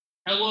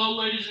Hello,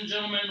 ladies and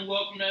gentlemen, and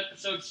welcome to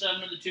episode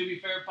 7 of the To Be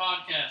Fair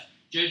podcast.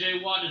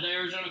 J.J. Watt to the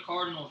Arizona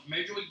Cardinals.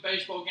 Major League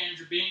Baseball games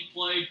are being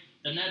played.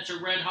 The Nets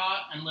are red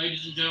hot, and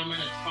ladies and gentlemen,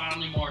 it's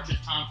finally March.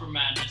 It's time for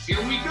madness.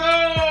 Here we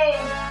go!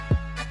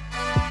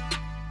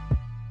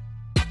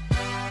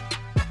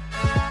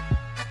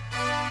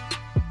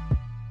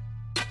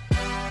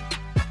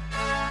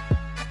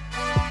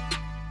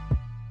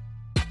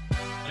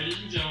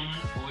 Ladies and gentlemen,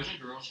 boys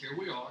and girls, here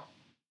we are.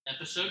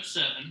 Episode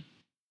 7.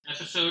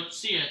 Episode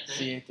siete.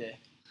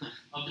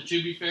 Of the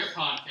To Be Fair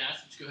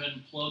podcast. Let's go ahead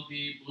and plug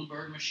the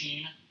Bluebird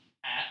Machine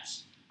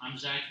hats. I'm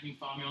Zach. You can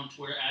follow me on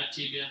Twitter at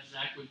TBF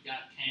Zach. We've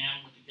got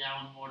Cam with the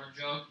gallon water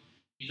jug.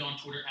 He's on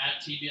Twitter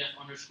at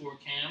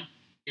TBF_Cam.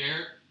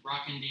 Garrett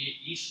rocking the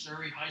East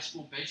Surrey High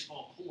School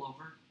baseball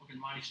pullover, looking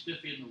mighty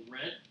spiffy in the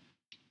red.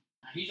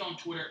 He's on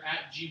Twitter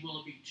at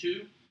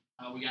GWillaby2.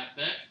 We got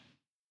Beck,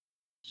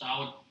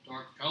 solid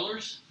dark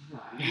colors,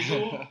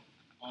 usual.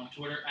 On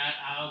Twitter at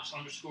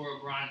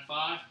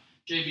Alex_O'Brien5.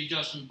 JB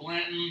Justin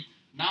Blanton.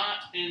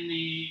 Not in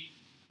the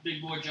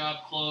big boy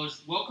job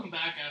closed. Welcome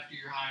back after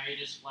your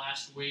hiatus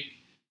last week.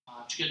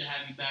 It's good to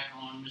have you back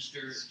on,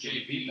 Mr.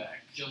 JB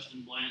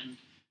Justin Blanton.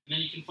 And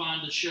then you can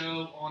find the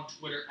show on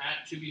Twitter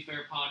at To Be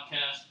Fair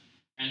Podcast,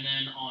 and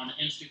then on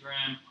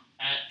Instagram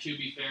at To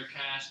Be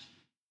Faircast.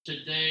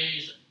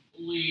 Today's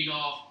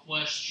lead-off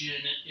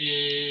question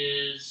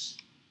is: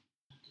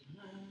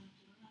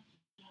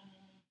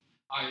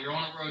 all right, you're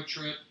on a road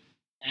trip,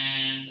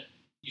 and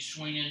you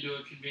swing into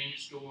a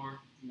convenience store,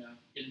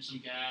 getting some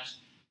gas,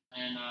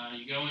 and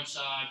you go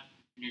inside,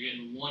 and you're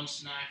getting one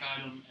snack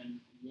item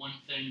and one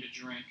thing to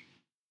drink.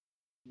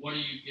 What are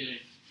you getting?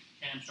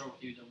 Cam, start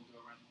with you, then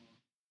we'll go around the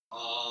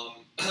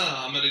horn.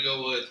 I'm going to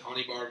go with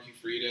honey barbecue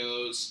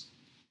Fritos,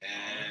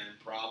 and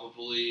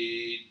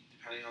probably,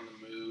 depending on the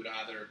mood,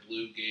 either a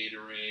blue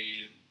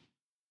Gatorade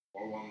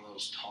or one of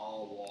those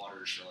tall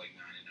waters for like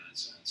 99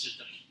 cents.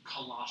 Just a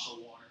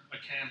colossal water, a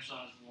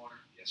Cam-sized water.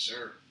 Yes,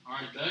 sir. All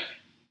right, Beck?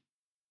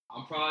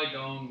 I'm probably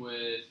going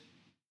with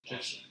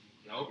chips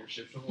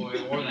Ahoy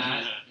or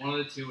that. One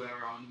of the two,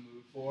 whatever I'm in the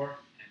mood for.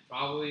 And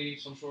probably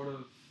some sort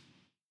of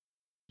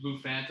blue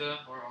Fanta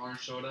or orange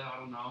soda. I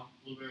don't know.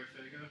 Blueberry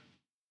Faygo?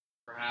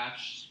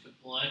 Perhaps. Good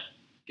play.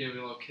 Give it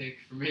a little kick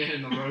for me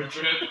in the road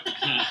trip.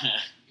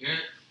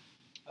 Garrett?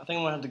 I think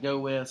I'm going to have to go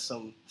with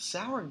some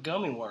sour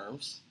gummy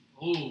worms.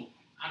 Ooh,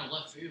 out of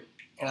left field.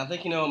 And I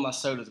think you know what my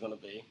soda's going to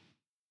be.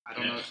 I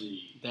don't know.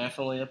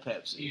 Definitely a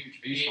Pepsi.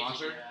 Huge. Are you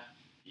sponsored?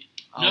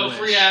 No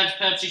free ads.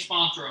 Pepsi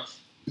sponsor us.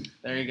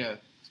 There you go.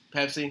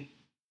 Pepsi,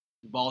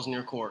 balls in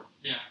your court.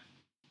 Yeah.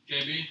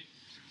 JB?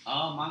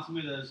 Mine's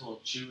gonna be those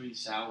little chewy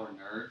sour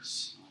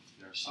nerds. I don't know if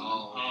you've ever seen them.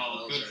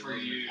 Oh, good for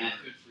you. And,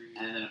 Good for you.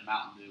 And then a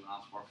Mountain Dew. When I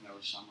was working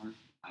over summer,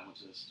 I went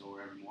to the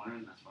store every morning,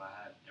 and that's what I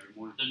had every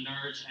morning. The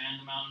Nerds and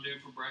the Mountain Dew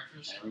for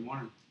breakfast? Every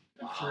morning.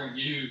 Good for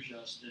you,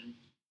 Justin.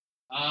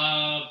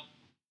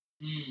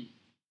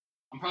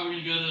 I'm probably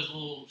going to go to those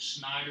little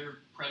Snyder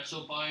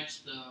pretzel bites,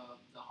 the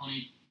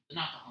honey,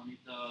 not the honey,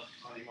 the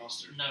Honey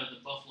mustard. No, the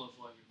buffalo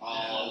flavor.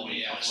 Oh,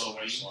 yeah. Buffalo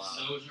wings.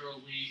 Those are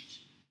elite.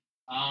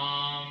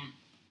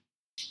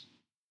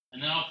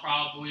 And then I'll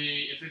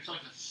probably, if it's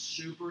like a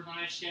super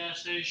nice gas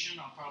station,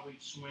 I'll probably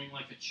swing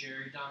like a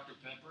cherry Dr.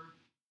 Pepper.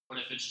 But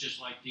if it's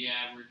just like the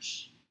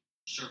average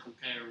Circle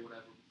K or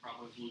whatever,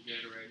 probably blue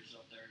Gatorade is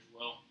up there as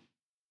well.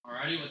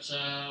 Alrighty, let's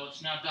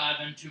now dive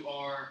into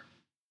our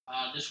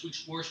this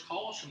week's worst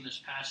calls from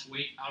this past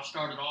week. I'll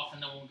start it off,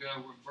 and then we'll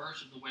go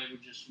reverse of the way we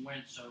just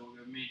went. So we'll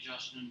go me,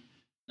 Justin,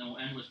 then we'll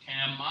end with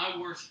Cam. My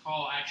worst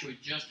call actually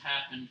just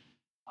happened.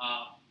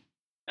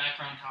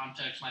 Background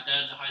context: my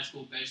dad's a high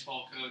school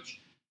baseball coach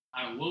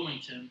out of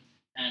Wilmington,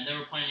 and they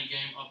were playing a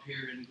game up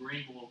here in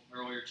Greenville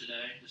earlier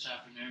this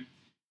afternoon.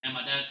 And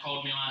my dad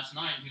called me last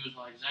night, and he was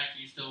like, "Zach,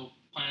 you still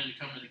planning to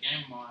come to the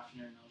game tomorrow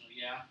afternoon?" And I was like,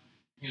 "Yeah."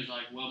 He was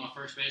like, "Well, my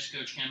first base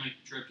coach can't make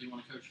the trip. Do you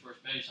want to coach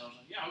first base?" I was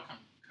like, "Yeah, I'll come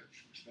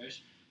coach first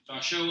base." So I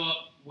show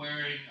up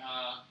wearing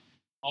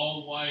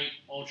all white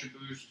Ultra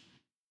Boost,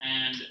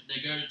 and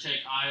they go to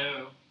take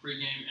IO,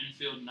 pregame,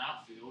 infield, and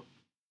outfield.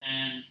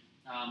 And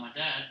my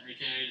dad, aka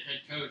the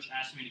head coach,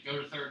 asked me to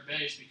go to third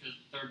base because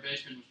the third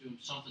baseman was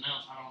doing something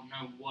else. I don't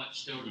know what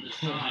still to this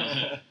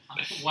time.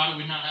 Why do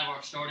we not have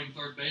our starting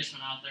third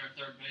baseman out there at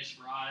third base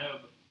for IO?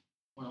 But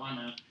what do I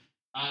know?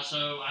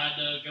 So I had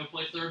to go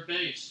play third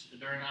base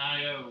during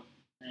IO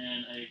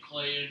in a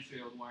clay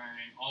infield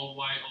wearing all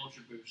white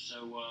Ultra Boost.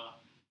 So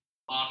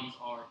bottoms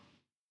are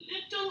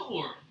little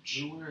orange.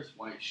 Who wears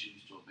white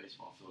shoes to a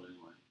baseball field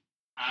anyway?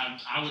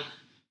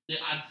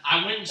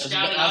 I went and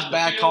scouted out That's a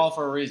bad call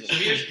for a reason. So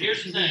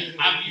here's the thing.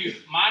 I've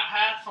used my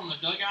path from the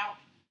dugout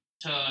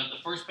to the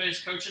first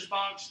base coach's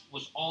box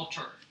was all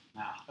turf.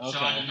 Nah. So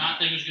I did not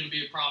think it was going to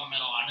be a problem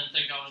at all. I didn't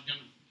think I was going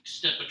to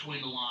step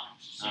between the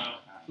lines. So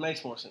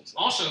Makes more sense.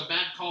 also,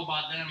 bad call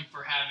by them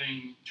for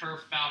having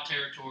turf foul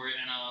territory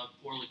and a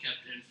poorly kept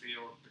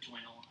infield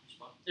between the lines.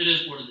 But it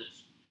is what it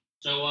is.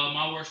 So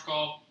my worst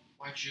call,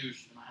 white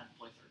shoes, and I had to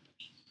play third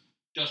base.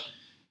 Justin.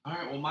 All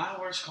right, well, my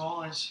worst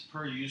call is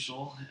per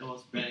usual. It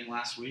was betting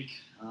last week.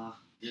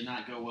 did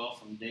not go well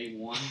from day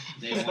one.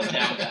 Day one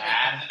down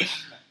bad.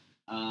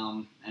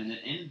 And it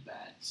ended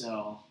bad.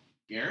 So,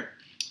 Garrett?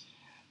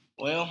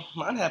 Well,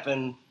 mine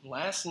happened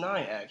last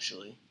night,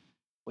 actually.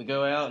 We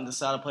go out and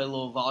decide to play a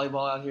little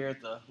volleyball out here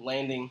at the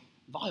Landing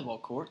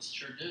volleyball courts.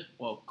 Sure did.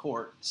 Well,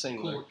 court,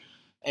 singular. Court.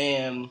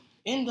 And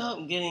end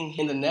up getting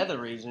in the nether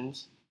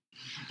regions,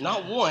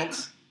 not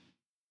once,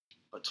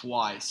 but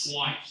twice.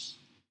 Twice.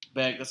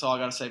 Beck, that's all I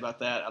got to say about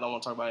that. I don't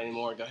want to talk about it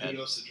anymore. Go ahead.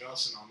 Kudos to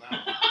Justin on that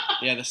one.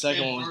 Yeah, the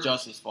second Yeah, one was first.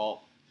 Justin's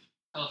fault.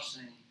 Tough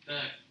scene.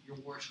 Beck, your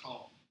worst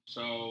call.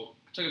 So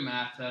I took a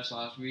math test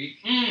last week.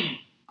 Mm.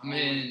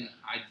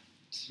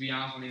 To be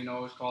honest, I don't even know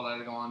what it's called. I had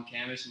to go on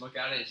Canvas and look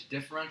at it. It's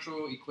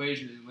differential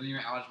equations in linear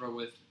algebra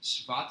with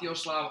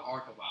Svatioslav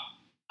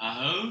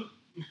Arkava.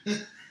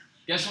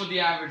 Guess what the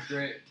average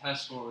grade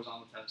test score was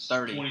on the test?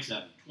 30.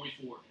 27.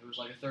 24. It was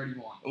like a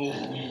 31 Ooh.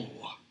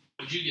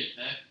 What'd you get,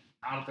 Beck?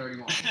 out of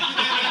 31.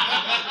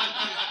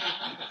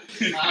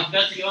 I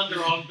bet the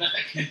under on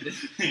Beck.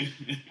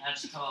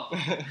 That's tough.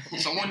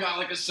 Someone got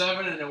like a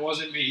 7 and it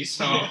wasn't me.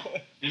 So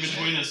In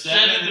between a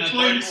 7 and a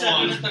between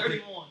 7 and 31.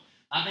 31.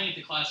 I think if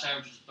the class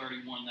average is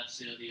 31, that's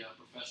the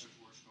professor's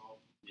worst call.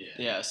 Yeah.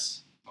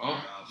 Yes,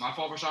 oh, my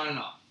fault for signing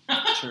up.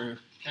 true.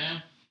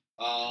 Cam?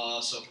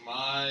 So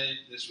for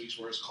this week's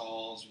worst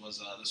calls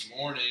was this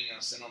morning. I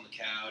was sitting on the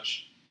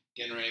couch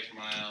getting ready for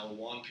my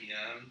 1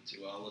 p.m.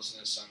 to listen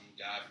to some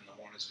guy from the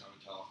Hornets come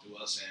and talk to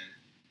us, and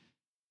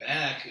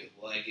back,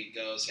 like, it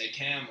goes, hey,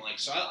 Cam, like,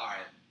 so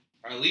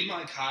I leave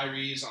my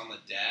Kyries on the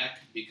deck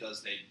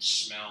because they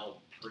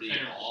smell pretty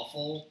Terrible.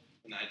 awful,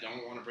 and I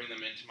don't want to bring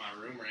them into my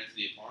room or into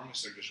the apartment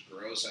because they're just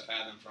gross. I've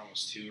had them for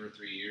almost 2 or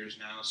 3 years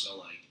now, so,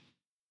 like,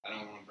 I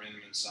don't want to bring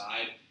them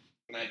inside.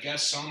 And I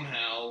guess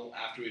somehow,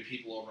 after we had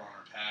people over on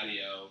our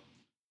patio,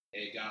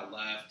 it got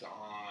left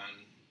on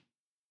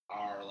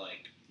our,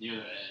 like, Near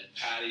the edge.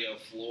 patio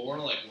floor,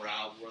 like where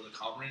the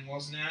covering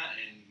wasn't at,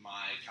 and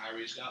my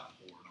Kyries got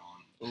poured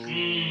on.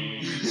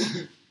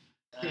 Ooh.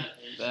 That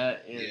is.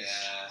 That is.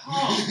 Yeah.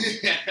 Oh.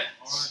 yeah.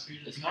 R.I.P.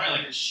 to It's the probably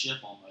like a Kyries. ship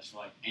almost. For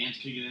like ants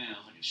could get in. It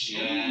was like a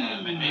ship.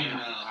 Yeah, Maybe I not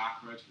know. a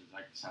cockroach because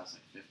like this house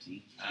like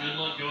 15. Good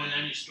luck going to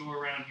man. any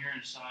store around here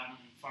inside and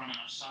finding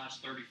a size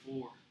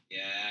 34.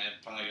 Yeah,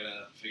 I probably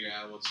gotta figure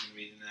out what's gonna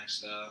be the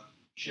next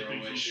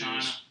Shipping throwaway from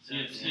shoes.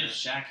 China. See if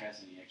Shaq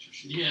has any extra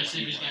shoes. Yeah,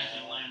 see if he's got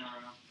any laying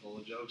around. Full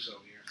of jokes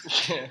over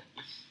here.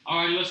 All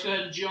right, let's go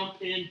ahead and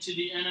jump into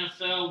the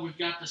NFL. We've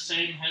got the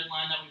same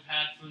headline that we've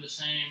had for the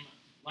same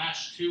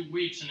last 2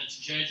 weeks, and it's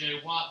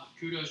J.J. Watt. But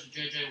kudos to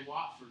J.J.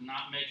 Watt for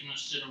not making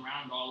us sit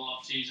around all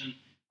off season.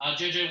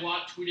 J.J.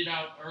 Watt tweeted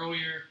out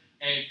earlier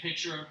a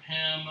picture of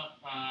him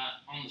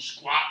on the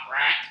squat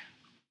rack,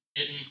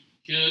 getting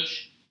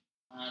huge,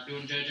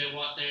 doing J.J.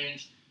 Watt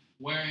things,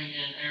 wearing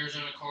an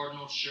Arizona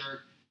Cardinals shirt,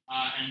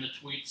 and the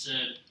tweet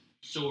said,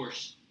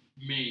 "Source,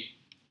 me."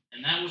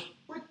 And that was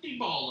pretty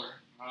baller.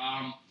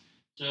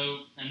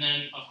 And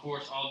then, of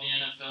course, all the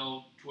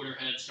NFL Twitter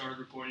heads started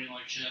reporting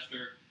like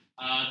Schefter.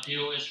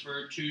 Deal is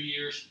for 2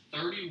 years,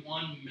 $31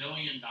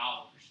 million,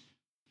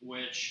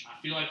 which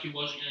I feel like he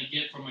wasn't going to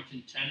get from a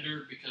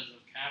contender because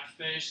of cap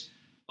space.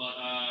 But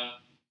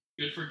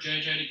good for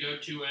JJ to go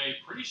to a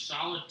pretty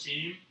solid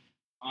team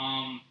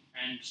and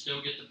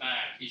still get the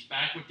bag. He's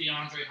back with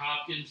DeAndre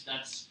Hopkins.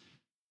 That's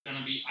going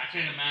to be – I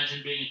can't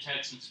imagine being a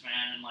Texans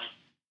fan and, like,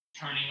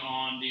 turning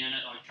on the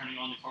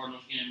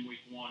Cardinals game week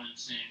 1 and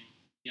seeing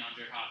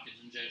DeAndre Hopkins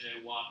and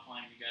J.J. Watt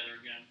playing together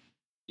again.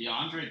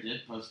 DeAndre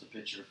did post a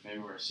picture of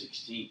February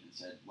 16th and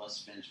said,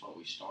 "Let's finish what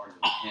we started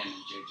with him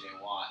and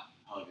J.J. Watt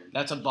hugging."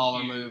 That's a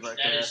baller Huge. move right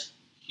That there. is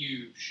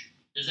huge.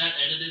 Is that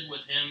edited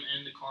with him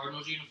in the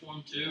Cardinals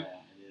uniform too?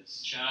 Yeah, it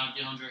is. Shout out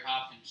DeAndre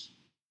Hopkins.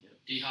 Yep.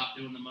 D-Hop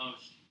doing the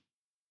most.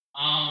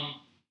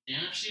 The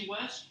NFC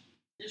West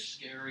is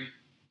scary.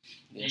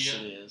 Yes, Yeah.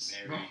 it is.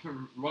 Very.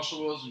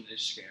 Russell Wilson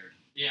is scared.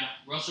 Yeah,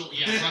 Russell.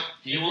 Yeah,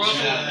 He if, wants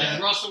Russell, that.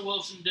 if Russell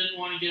Wilson didn't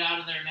want to get out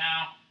of there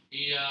now,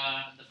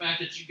 the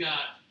fact that you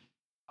got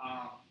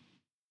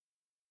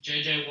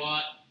J.J.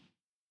 Watt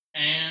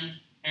and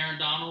Aaron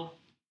Donald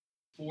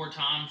 4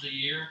 times a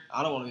year,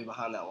 I don't want to be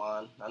behind that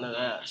line. I know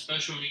that.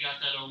 especially when you got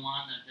that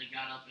O-line that they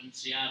got up in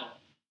Seattle.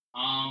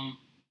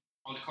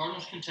 Are the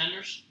Cardinals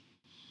contenders?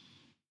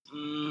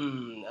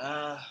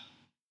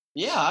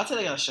 Yeah, I'd say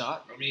they got a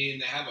shot. I mean,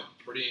 they have a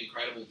pretty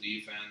incredible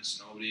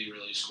defense. Nobody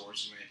really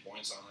scores too many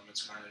points on them.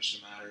 It's kind of just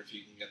a matter if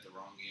you can get the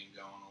run game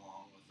going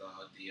along with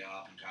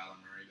Diop and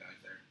Kyler Murray back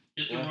there.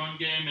 Get the Yeah. run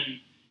game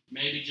and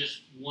maybe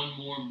just one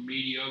more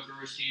mediocre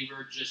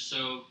receiver just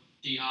so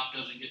D-Hop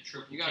doesn't get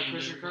triple You got teamed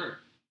Christian every-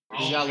 Kirk.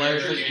 You got Larry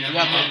Kirk, Fitz- yeah, you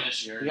got man.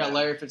 this year. You got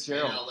Larry Yeah,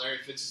 Fitzgerald. Larry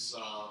Fitz's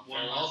One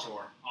farewell last-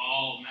 tour.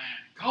 Oh, man.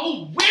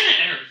 Go win it,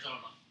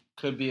 Arizona.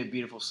 Could be a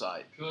beautiful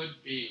sight.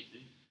 Could be.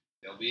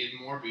 They'll be even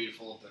more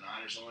beautiful if the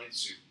Niners don't win the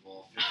Super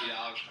Bowl.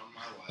 $50 come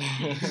my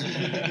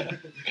way.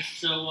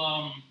 So,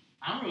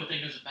 I don't really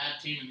think there's a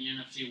bad team in the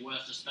NFC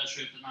West,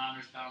 especially if the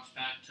Niners bounce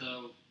back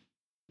to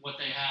what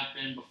they have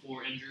been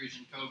before injuries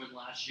and COVID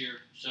last year.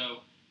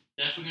 So,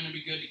 definitely going to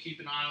be good to keep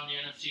an eye on the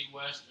NFC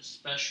West,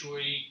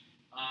 especially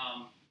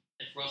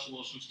if Russell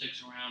Wilson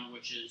sticks around,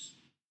 which is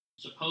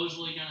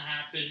supposedly going to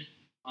happen.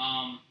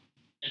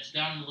 It's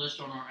down in the list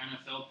on our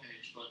NFL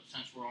page, but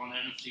since we're on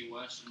NFC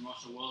West and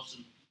Russell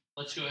Wilson,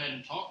 let's go ahead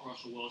and talk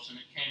Russell Wilson.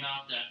 It came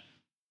out that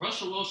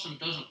Russell Wilson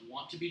doesn't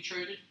want to be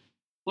traded,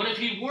 but if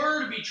he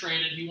were to be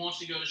traded, he wants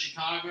to go to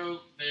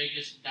Chicago,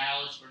 Vegas,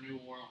 Dallas, or New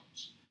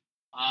Orleans.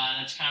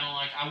 That's kind of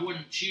like, I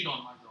wouldn't cheat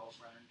on my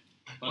girlfriend,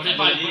 but if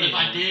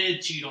I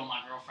did cheat on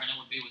my girlfriend, it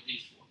would be with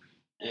these 4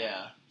 people.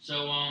 Yeah.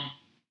 So,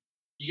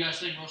 you guys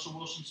think Russell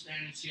Wilson's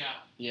staying in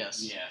Seattle?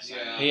 Yes.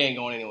 Yeah. He ain't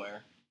going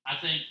anywhere. I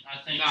think.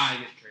 Nah, he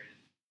gets traded.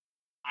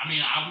 I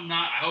mean, I'm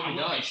not. I hope he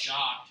wouldn't be does.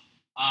 shocked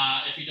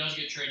if he does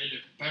get traded. It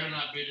better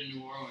not be to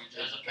New Orleans.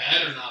 As a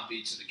Better not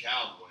be to the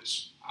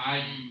Cowboys.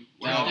 Where's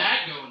Well,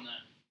 that going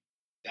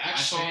then? I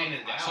Dak's saw staying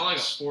in Dallas. like a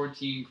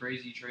 14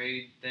 crazy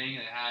trade thing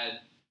that had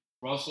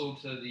Russell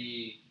to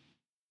the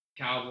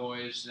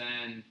Cowboys,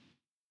 then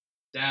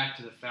Dak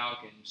to the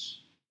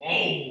Falcons,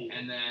 Oh,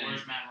 and then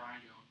where's Matt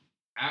Ryan going?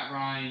 Matt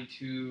Ryan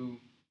to,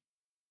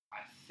 I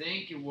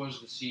think it was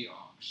the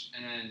Seahawks,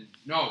 and then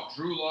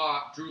Drew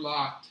Lock to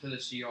the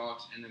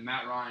Seahawks, and then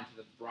Matt Ryan to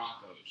the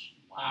Broncos.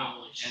 Wow.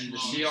 Holy And the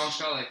smokes. Seahawks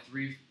got like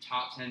 3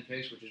 top 10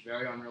 picks, which is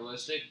very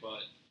unrealistic,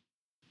 but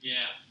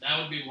Yeah, that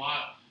would be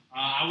wild.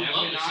 I would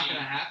definitely love to not see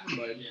going to happen.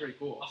 But it'd be Yeah. pretty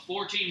cool. a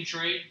 4-team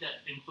trade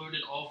that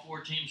included all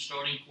 4 teams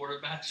starting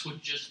quarterbacks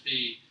would just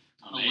be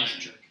Amazing.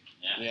 electric.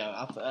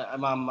 Yeah,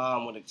 my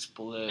mom would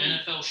explode.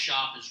 NFL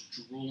shop is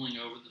drooling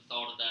over the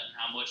thought of that and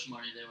how much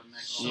money they would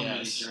make. So off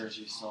many of it.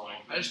 jerseys sold.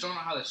 I just don't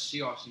know how the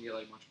Seahawks can get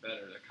like much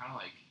better. They're kind of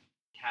like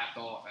capped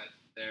off at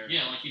their.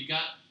 Yeah, like you've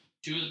got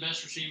 2 of the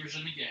best receivers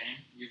in the game.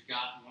 You've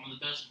got one of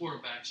the best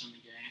quarterbacks in the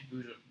game.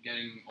 Who's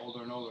getting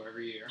older and older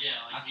every year.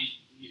 Yeah, like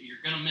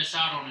you're gonna miss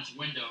out on his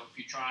window if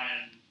you try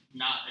and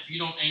not. If you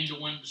don't aim to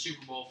win the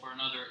Super Bowl for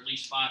another at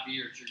least 5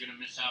 years, you're gonna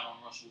miss out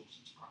on Russell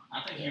Wilson's prime.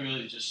 I think he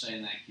really was just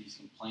saying that he's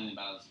complaining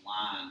about his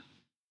line,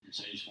 and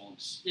so he just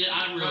wants. Yeah,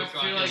 I really I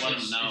feel like let it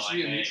him know, should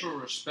be a like, hey, mutual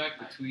respect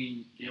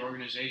between the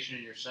organization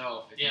and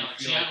yourself. If Yeah, you like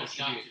feel like Seattle's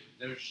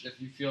there got should be,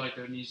 if you feel like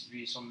there needs to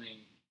be something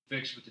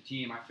fixed with the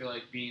team, I feel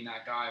like being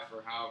that guy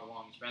for however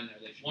long he's been there,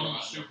 they should One go of the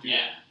out and Super do Bowl.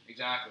 it.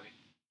 Exactly.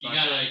 You So I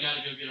feel gotta like you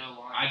gotta go get out of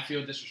line. I'd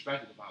feel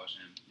disrespected if I was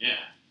him.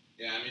 Yeah.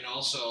 Yeah, I mean,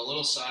 also a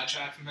little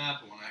sidetrack from that,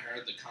 but when I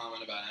heard the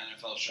comment about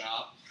NFL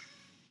Shop,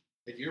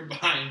 if you're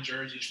buying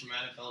jerseys from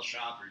NFL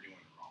Shop, you're doing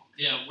it wrong.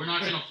 Yeah, we're not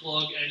gonna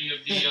plug any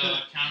of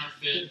the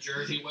counterfeit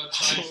jersey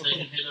websites. They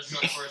can hit us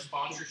up for a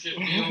sponsorship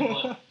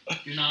deal, but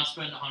do not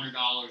spend $100 on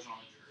a jersey.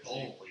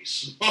 Holy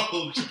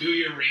smokes, do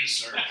your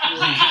research.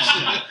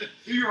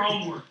 Do your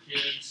homework,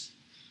 kids.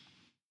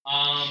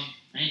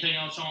 Anything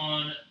else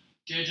on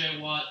J.J.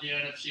 Watt, the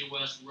NFC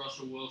West,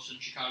 Russell Wilson,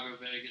 Chicago,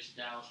 Vegas,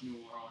 Dallas, New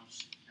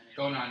Orleans?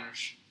 Go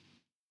Niners.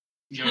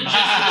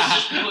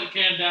 Just put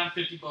Cam down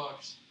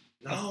 $50.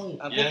 No.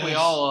 I think we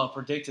all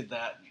predicted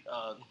that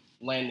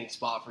landing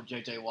spot for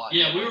J.J. Watt.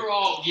 Yeah, we were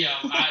all. Yeah,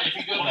 if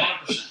you go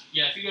back, 100%.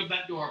 if you go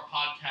back to our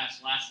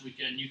podcast last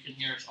weekend, you can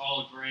hear us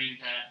all agreeing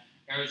that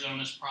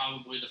Arizona's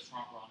probably the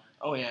front runner.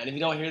 Oh yeah, and if you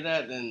don't hear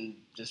that, then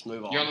just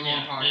move on. You're on the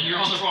wrong podcast. Then you're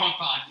on the wrong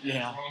podcast.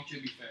 Yeah. Wrong to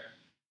be fair.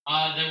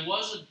 There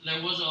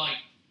was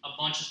a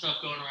bunch of stuff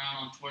going around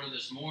on Twitter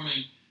this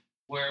morning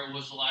where it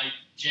was like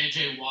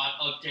J.J. Watt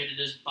updated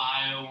his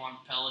bio on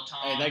Peloton.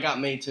 Hey, that got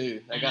me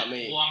too. That got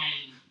me. Well, I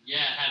mean, yeah,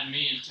 it had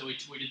me until he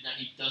tweeted that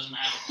he doesn't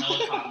have a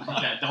Peloton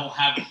bike. That don't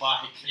have a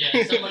bike.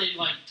 Yeah, somebody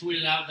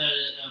tweeted out that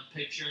a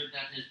picture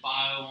that his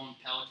bio on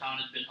Peloton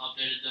had been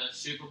updated to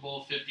Super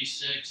Bowl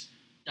 56, ...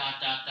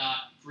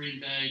 Green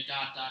Bay, ...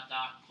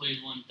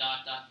 Cleveland, ...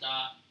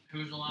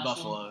 Who's the last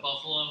Buffalo. one?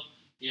 Buffalo.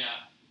 Yeah,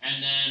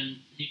 and then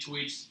he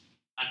tweets,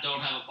 "I don't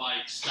have a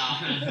bike.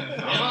 Stop it."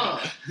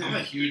 I'm a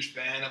huge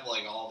fan of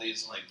like all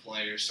these like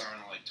players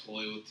starting to like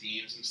toy with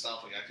teams and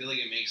stuff. Like I feel like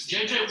it makes the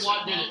J.J. announcement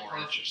Watt a did lot it more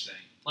perfect.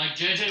 interesting. Like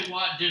J.J.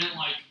 Watt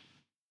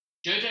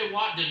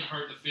didn't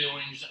hurt the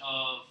feelings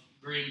of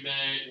Green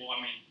Bay. Well,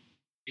 I mean,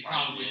 he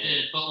probably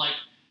did, but like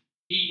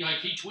he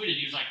tweeted,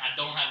 he was like, "I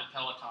don't have a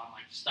Peloton.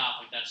 Like, stop.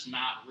 Like, that's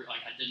not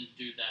like I didn't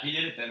do that." He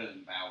did it better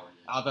than Bauer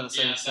did. I was about to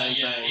say the same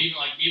thing.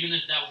 Even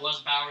if that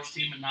was Bauer's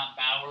team and not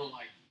Bauer,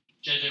 like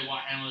J.J.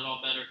 Watt handled it all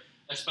better.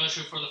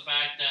 Especially for the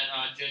fact that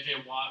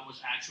J.J. Watt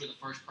was actually the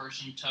first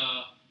person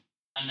to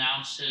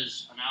announce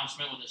his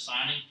announcement with his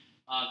signing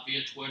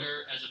via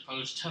Twitter, as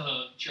opposed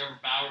to Trevor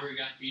Bauer, who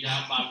got beat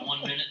out by 1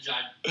 minute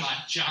by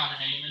John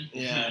Heyman.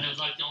 Yeah. And it was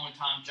like the only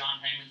time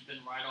John Heyman's been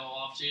right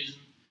all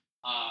offseason.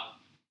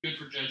 Good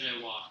for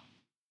J.J. Watt.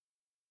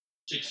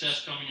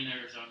 Success coming in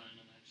Arizona in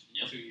the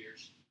next 2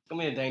 years. It's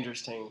gonna be a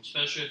dangerous team.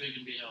 Especially if he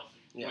can be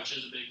healthy, Yeah. which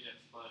is a big if.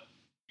 But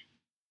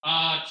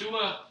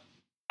Tua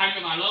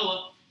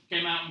Tagovailoa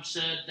came out and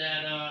said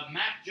that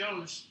Mac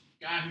Jones,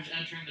 guy who's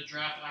entering the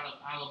draft out of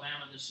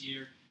Alabama this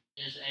year,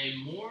 is a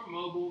more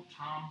mobile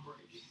Tom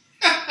Brady.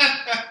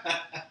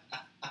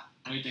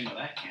 What do you think of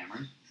that,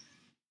 Cameron?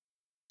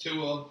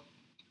 Tua,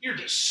 you're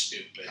just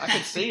stupid. I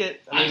can see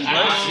it. I I mean,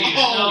 see it.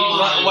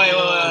 Oh, No,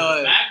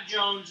 wait. Mac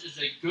Jones is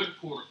a good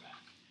quarterback.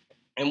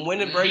 And when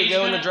did Brady He's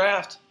go in the gonna-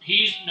 draft?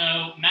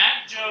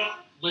 Mac Jones.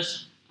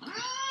 Listen.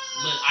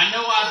 I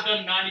know I've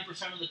done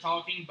 90% of the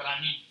talking, but I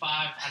need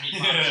 5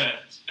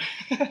 seconds.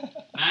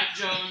 Mac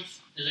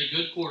Jones is a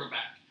good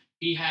quarterback.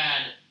 He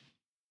had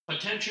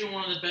potentially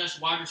one of the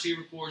best wide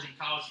receiver cores in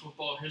college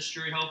football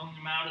history helping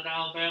him out at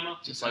Alabama.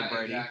 Just like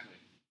Brady. Exactly.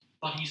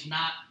 But he's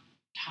not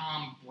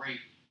Tom Brady.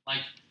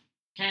 Like,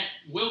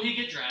 will he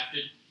get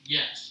drafted?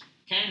 Yes.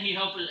 Can he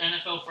help an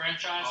NFL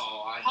franchise?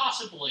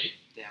 Possibly.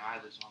 Damn, I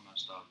had this all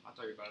messed up. I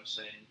thought you were about to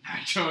say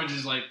Mac Jones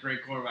is like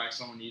great quarterback.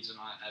 Someone needs him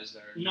as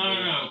their.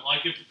 No.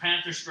 Like, if the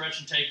Panthers stretch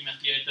and take him at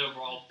the 8th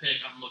overall pick,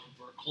 I'm looking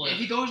for a clip. If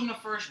he goes in the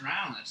first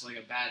round, that's like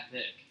a bad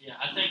pick. Yeah,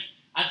 I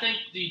think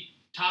the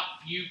top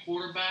few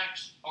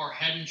quarterbacks are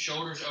head and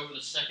shoulders over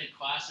the second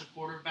class of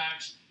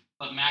quarterbacks,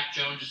 but Mac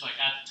Jones is like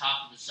at the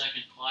top of the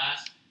second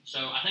class. So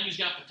I think he's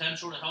got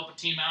potential to help a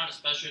team out,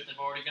 especially if they've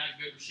already got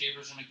good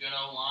receivers and a good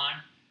O-line.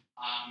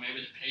 Maybe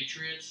the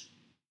Patriots.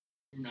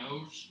 Who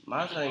knows?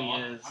 My thing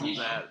is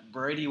that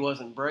Brady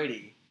wasn't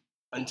Brady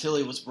until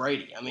he was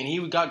Brady. I mean,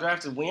 he got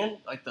drafted when?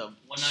 Like the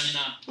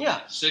 199.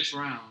 Yeah. 6th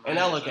round. Right? And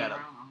now look at him.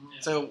 Round? I don't know.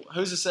 So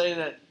who's to say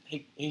that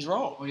he's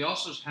wrong? Well, he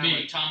also had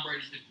Me, Tom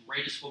Brady's the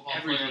greatest football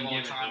player everything of all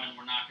given time, to him. and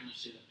we're not going to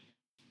see that again.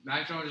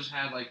 Mac Jones just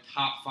had like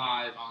top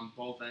 5 on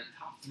both ends,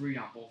 top 3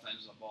 on both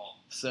ends of the ball.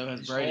 So has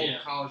His Brady. whole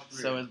college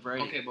career. So has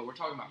Brady. Okay, but we're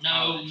talking about No,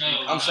 college.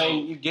 no. I'm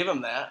saying you give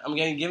him that. I'm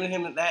giving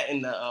him that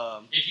in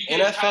the If you gave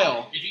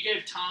NFL. if you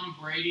gave Tom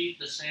Brady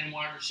the same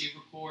wide receiver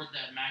core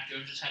that Mac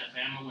Jones just had at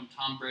Bama when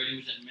Tom Brady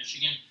was at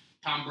Michigan,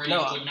 Tom Brady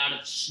No, would not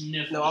have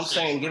sniffed. No, the I'm sixth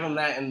saying give round. him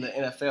that in the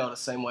NFL the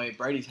same way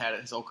Brady's had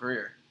it his whole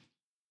career.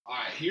 All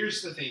right,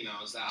 here's the thing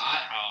though, is that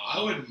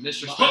I would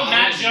Mr. Put I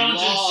Mac would Jones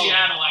love- in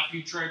Seattle after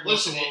you trade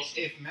Listen, Russell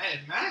Wilson.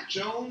 if Mac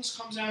Jones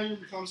comes out here and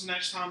becomes the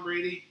next Tom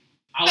Brady,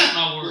 I'll eat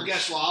my well, words.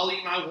 guess what? I'll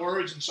eat my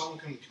words and someone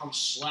can come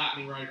slap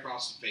me right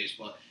across the face,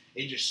 but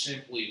it just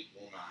simply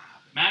will not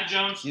happen. Mac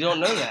Jones. You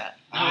don't know that.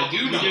 I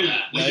do we know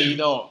that. We No, do. you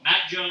don't.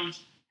 Mac Jones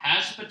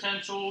has the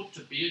potential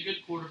to be a good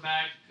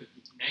quarterback, could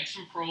make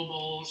some Pro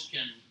Bowls,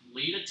 can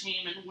lead a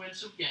team and win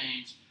some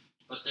games,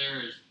 but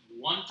there is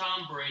one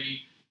Tom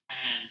Brady,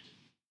 and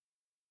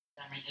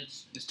I mean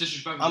it's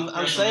disrespectful.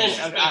 I'm saying-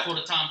 disrespectful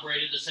to Tom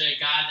Brady to say a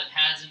guy that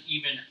hasn't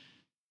even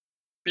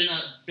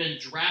been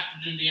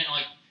drafted in the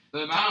like. the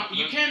Tom, amount,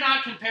 you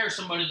cannot compare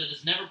somebody that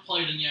has never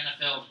played in the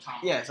NFL to Tom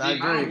Brady. Yes, the I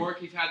amount agree. of work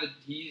he's had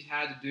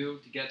to do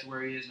to get to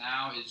where he is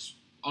now is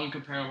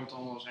uncomparable to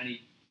almost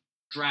any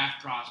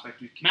draft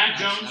prospect. Mac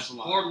That's Jones, a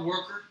lot. hard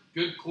worker,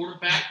 good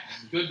quarterback,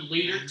 good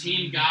leader,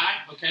 team guy.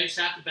 Okay,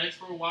 sat the bench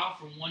for a while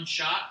for one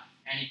shot,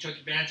 and he took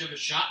advantage of his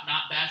shot,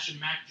 not bashing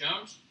Mac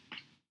Jones.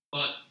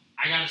 But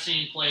I got to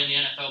see him play in the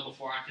NFL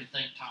before I can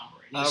think Tom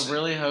Brady. I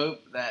really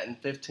hope that in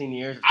 15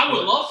 years. I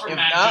would love for if,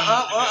 Mac Jones to go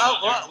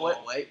out there and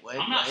ball. wait.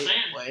 I'm not saying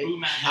boo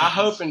Mac I Jones.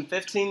 hope in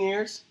 15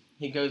 years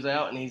he goes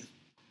out and he's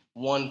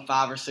won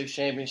 5 or 6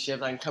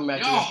 championships. I can come back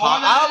You to know this how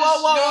hard podcast. that is?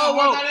 You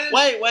know how hard that is?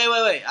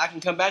 Wait. I can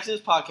come back to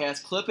this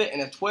podcast, clip it,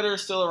 and if Twitter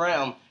is still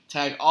around,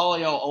 tag all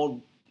y'all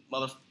old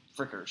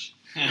motherfuckers.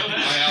 Hey,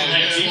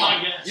 be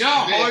my guest. You know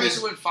how If hard it it's- is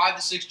to win 5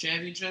 to 6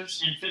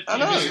 championships? In 15 I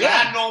know, years. If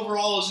yeah. Madden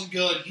overall isn't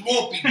good, you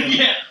won't be good.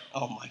 Yeah.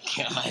 Oh my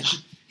god.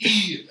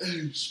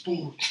 EA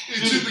Sports.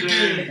 It's in the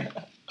game.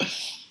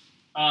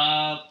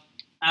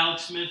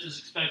 Alex Smith is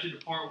expected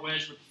to part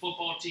ways with the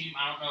football team.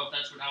 I don't know if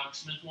that's what Alex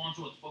Smith wants,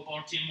 or what the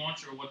football team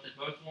wants, or what they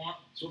both want.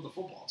 That's what the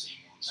football team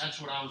wants. That's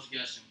what I was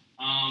guessing.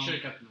 Should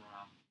have kept him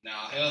around. No,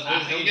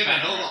 I think he'll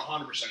back.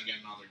 100% get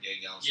another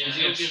gig elsewhere. Yeah, Is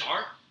he he'll a get-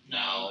 start?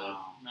 No.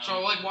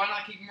 So, like, why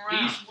not keep him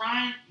around? He's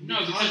Ryan. No,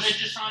 because they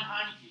just signed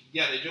Heineke.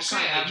 Yeah, they just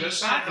Okay, signed. They just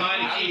signed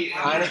Heineke.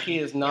 Heineke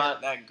is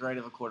not that great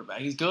of a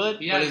quarterback. He's good,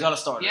 He but had- he's not a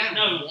starter. he had-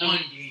 No, the One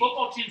game.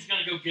 football team's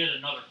gonna go get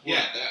another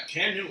Yeah, quarterback.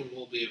 Cam Newton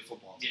will be a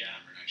football team Yeah.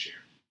 member next year.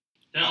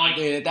 They're like,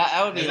 Dude,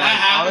 that would be If like, that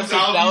happens,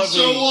 honestly, I'll be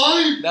so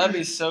hyped. that'd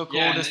be so cool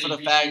Yeah, just for and the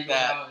then fact you go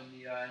that out in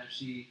the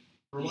NFC.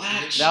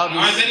 Relax. That would be-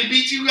 All right, then he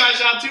beats you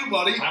guys out too,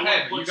 buddy. I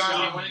Okay, would but you put guys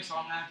some- aren't winning, so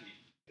I'm happy.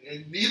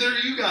 And neither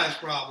of you guys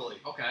probably.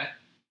 Okay.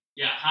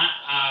 yeah,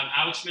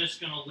 Alex Smith's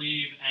gonna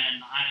leave,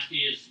 and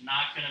Heineke is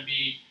not gonna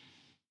be.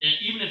 And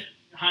even if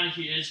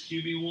Heineke is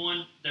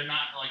QB1, they're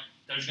not like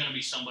there's gonna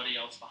be somebody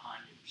else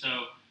behind him.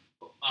 So,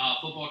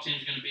 football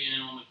team's gonna be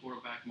in on the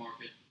quarterback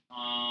market.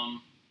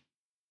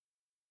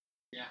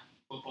 Yeah,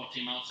 football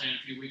team. I was saying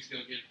a few weeks ago,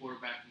 get a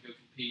quarterback and go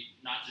compete,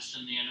 not just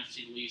in the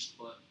NFC East,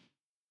 but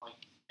like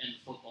in the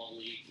football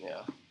league.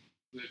 yeah.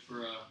 Good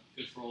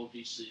for old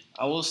DC.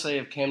 I will say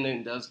if Cam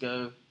Newton does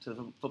go to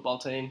the football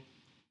team,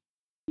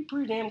 he'd be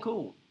pretty damn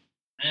cool.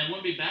 And it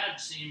wouldn't be bad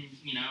to see him,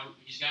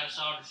 he's got a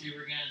solid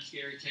receiver again in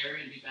Scary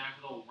Terry and be back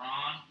with old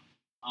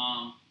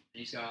Ron.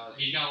 He's got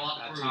He's got a lot to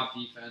that prove. top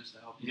defense to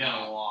help You him got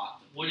a out.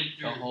 lot. What did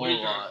A whole what did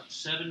lot.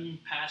 7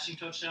 passing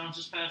touchdowns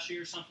this past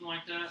year or something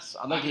like that? So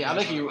I think he I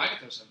could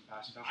throw 7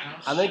 passing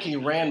touchdowns. I think he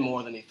ran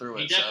more than he threw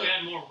He it. So definitely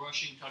had more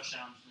rushing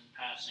touchdowns than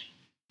passing.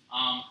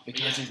 But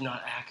because yeah, he's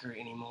not accurate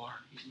anymore.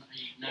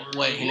 he never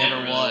Wait, he never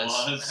was.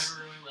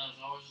 Never really was.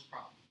 Always his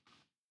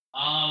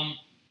problem.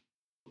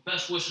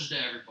 Best wishes to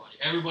everybody.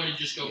 Everybody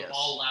just go Yes.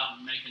 all out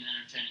and make an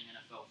entertaining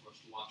NFL for us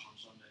to watch on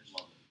Sundays.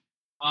 Love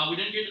it. We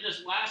didn't get to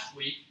this last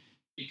week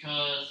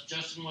because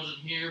Justin wasn't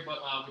here, but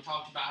we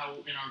talked about how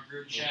in our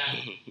group chat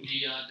the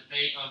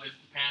debate of if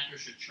the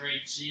Panthers should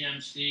trade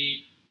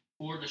CMC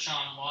for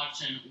Deshaun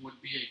Watson would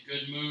be a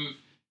good move.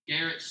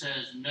 Garrett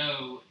says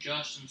no.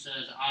 Justin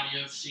says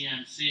adios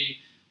CMC.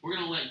 We're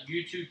going to let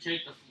you two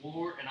take the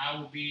floor, and I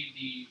will be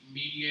the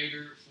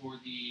mediator for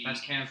the...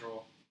 That's Cam's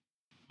role.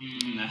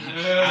 Mediator.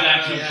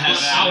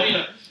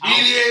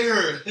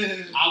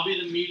 I'll be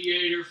the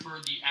mediator for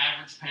the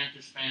average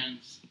Panthers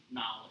fan's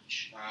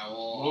knowledge.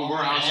 Well, we're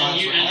all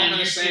outsiders. I'm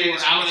you saying two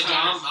is are I'm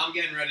outsiders.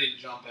 getting ready to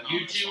jump in.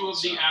 You on this two one,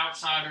 of the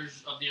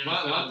outsiders of the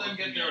NFL. Let them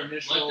get their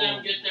initial. Let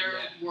them get their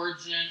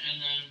words in,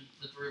 and then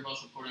the three of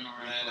us will put in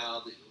our And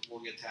input. we'll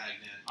get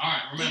tagged in. All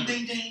right, remember,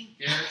 Ding, ding, ding.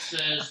 Garrett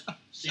says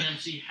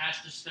CMC has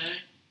to stay.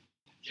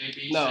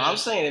 JB No, says I'm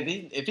saying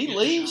if he get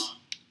leaves,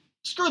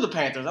 Deshaun. screw the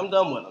Panthers. I'm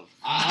done with them.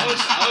 I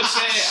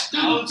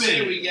would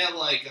say we get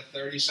like a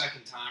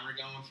 30-second timer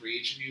going for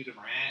each of you to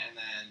rant, and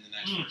then the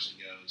next person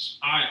goes.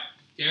 All right,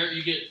 Garrett,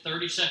 you get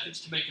 30 seconds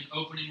to make an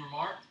opening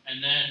remark,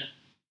 and then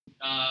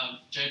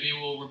JB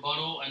will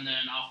rebuttal, and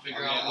then I'll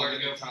figure out where to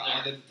go from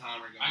I'll there. get the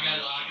timer going. I got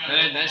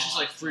it. That's just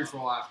like free for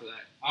all after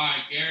that. All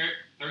right, Garrett,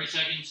 30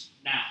 seconds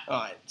now. All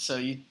right, so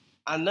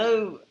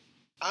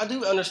I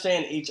do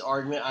understand each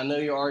argument. I know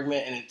your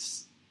argument, and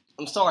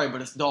I'm sorry,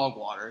 but it's dog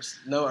waters,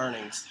 no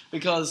earnings,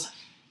 because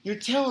you're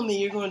telling me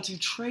you're going to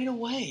trade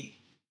away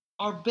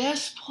our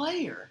best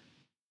player,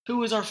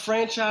 who is our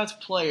franchise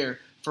player,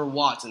 for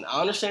Watson.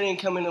 I understand he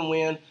can come in and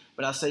win,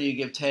 but I say you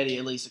give Teddy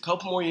at least a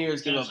couple more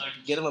years, get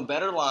him a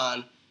better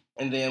line,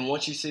 and then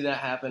once you see that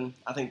happen,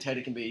 I think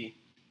Teddy can be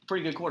a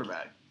pretty good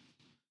quarterback.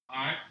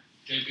 All right,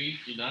 JB,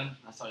 You done?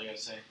 That's all you gotta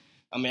say.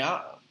 I mean,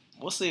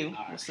 we'll see.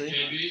 right. We'll see.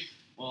 JB,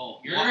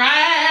 Well,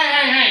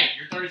 hey,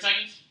 you're 30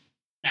 seconds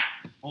now.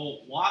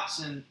 Well,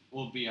 Watson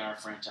will be our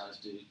franchise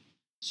dude.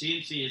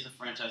 CMC is a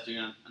franchise dude,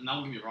 and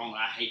don't get me wrong,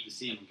 I hate to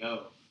see him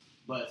go.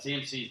 But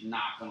CMC is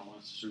not going to win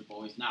us the Super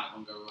Bowl. He's not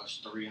going to go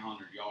rush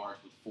 300 yards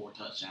with 4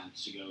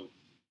 touchdowns to go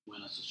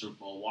win us the Super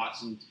Bowl.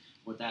 Watson,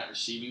 with that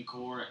receiving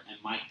core and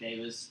Mike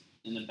Davis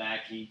in the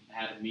back, he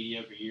had a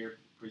mediocre year.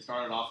 He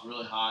started off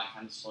really hot and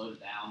kind of slowed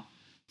it down.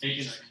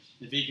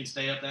 If he can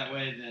stay up that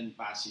way, then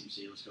buy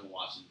CMC. Let's go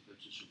Watson to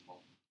the Super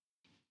Bowl.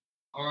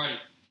 All right,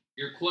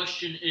 your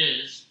question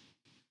is,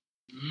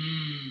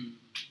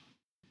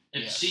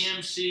 if Yes.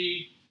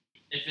 CMC,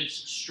 if it's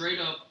straight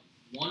up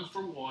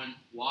 1-for-1,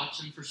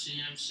 Watson for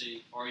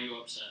CMC, are you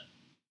upset?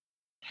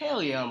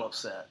 Hell yeah, I'm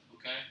upset.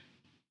 Okay.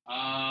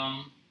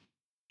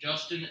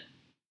 Justin,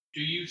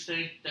 do you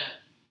think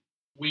that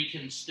we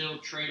can still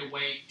trade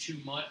away too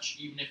much,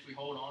 even if we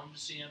hold on to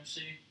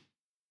CMC?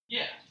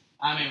 Yeah.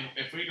 I mean,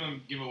 if we're going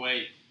to give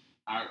away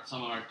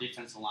some of our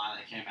defensive line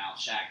that came out,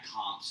 Shaq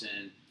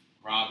Thompson,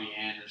 Robbie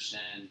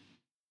Anderson,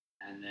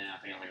 and then I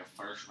think like a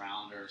first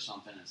rounder or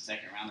something, and a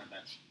second rounder,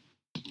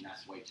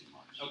 that's way too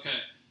much. Okay.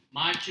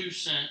 My 2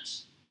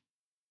 cents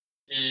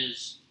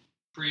is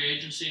free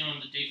agency on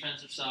the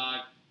defensive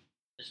side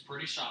is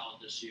pretty solid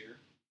this year.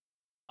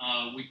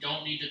 We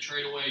don't need to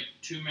trade away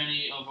too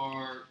many of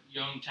our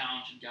young,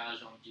 talented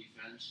guys on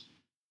defense.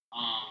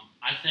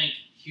 I think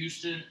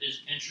Houston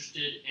is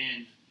interested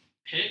in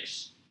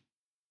picks.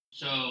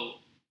 So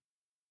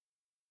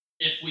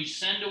if we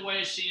send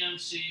away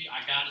CMC,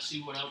 I got to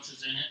see what else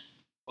is in it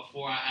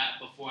before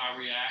I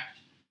react.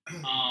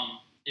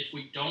 If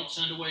we don't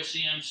send away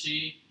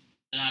CMC,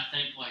 then I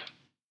think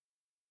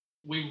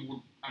we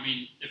would. I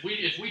mean, if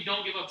we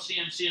don't give up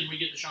CMC and we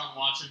get Deshaun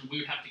Watson, we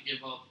would have to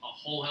give up a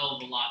whole hell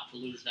of a lot to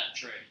lose that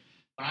trade.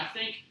 But I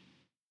think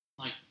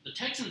the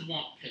Texans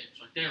want picks.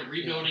 They're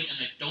rebuilding and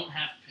they don't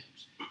have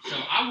picks. So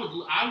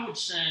I would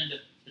send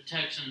the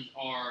Texans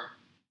our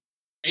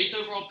 8th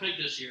overall pick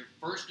this year,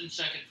 1st and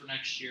 2nd for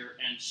next year,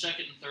 and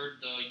 2nd and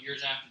 3rd the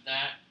years after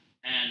that,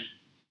 and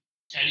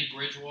Teddy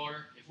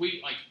Bridgewater. If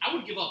we I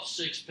would give up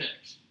 6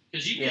 picks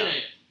because you get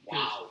a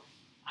Wow.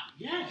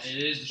 Yes.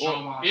 It is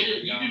Deshaun Watson.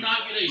 You do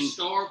not get a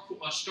star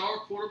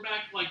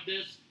quarterback like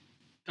this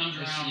comes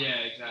around. Yeah,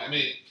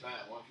 exactly.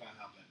 What can I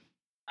hop in?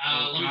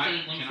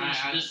 Let me finish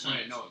this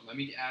sentence. Let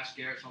me ask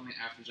Garrett something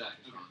after Zach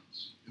is done.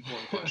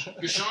 Important question.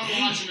 Deshaun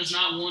Watson is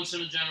not once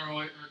in a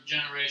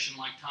generation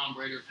like Tom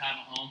Brady or Pat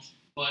Mahomes,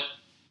 but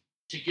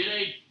to get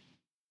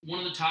one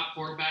of the top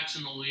quarterbacks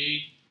in the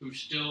league who's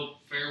still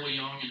fairly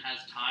young and has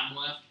time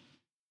left,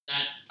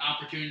 that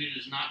opportunity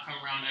does not come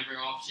around every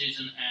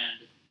offseason,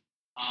 and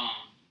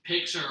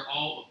picks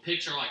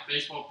are like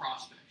baseball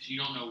prospects. You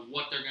don't know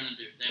what they're gonna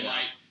do.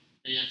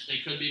 They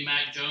could be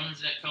Mac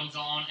Jones that comes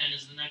on and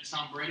is the next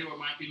Tom Brady, or it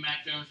might be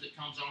Mac Jones that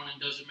comes on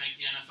and doesn't make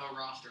the NFL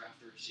roster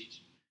after a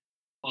season.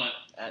 But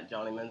At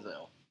Johnny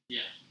Manziel.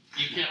 yeah,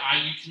 you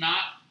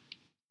cannot,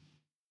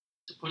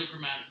 to put it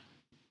grammatically,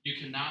 you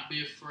cannot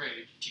be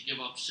afraid to give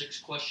up 6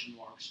 question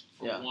marks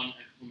for 1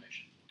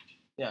 exclamation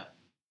point.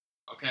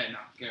 Okay,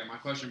 now, Garrett, my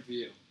question for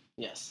you.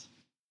 Yes.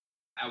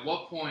 At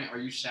what point are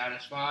you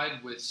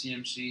satisfied with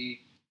CMC?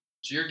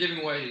 So you're giving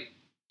away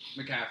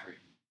McCaffrey.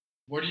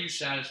 What are you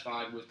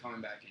satisfied with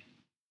coming back in?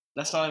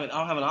 That's not even. I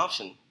don't have an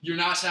option. You're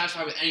not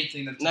satisfied with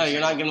anything that's. No,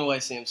 you're not giving away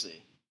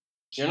CMC.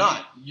 You're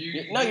not.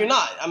 No, you're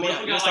not. I mean, What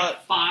if we got it's like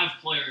not. 5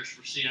 players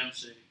for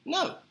CMC?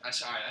 No.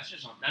 That's all right. That's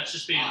just on. That's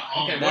just being Okay,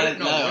 homer. That- what,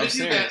 no, what I'm if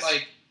you serious. get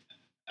like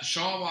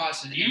Deshaun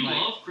Watson? Do you and, like,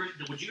 love Chris?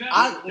 Would you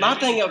have? My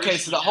thing. Davis Okay,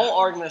 Chris so the whole McCaffrey?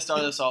 argument to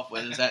start this off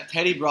with is that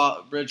Teddy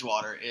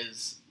Bridgewater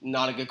is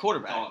not a good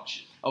quarterback. Dog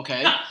shit.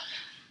 Okay.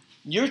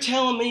 You're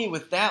telling me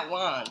with that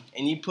line,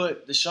 and you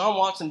put Deshaun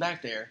Watson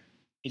back there,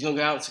 he's gonna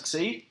go out and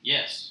succeed?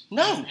 Yes.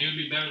 No. He would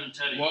be better than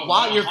Teddy. Well,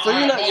 While you're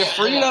freeing alright, up, you're hold on,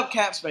 freeing hold on. up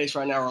cap space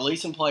right now,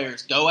 releasing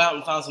players. Go out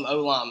and find some O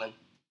linemen,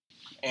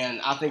 and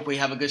I think we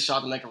have a good shot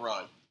to make a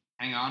run.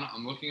 Hang on,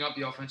 I'm looking up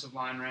the offensive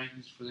line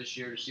rankings for this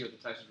year to see what the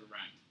Texans were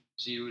ranked.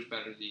 See who's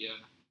better.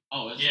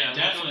 Oh, it's Yeah,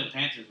 definitely the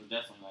Panthers would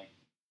definitely like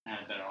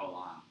have a better O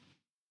line.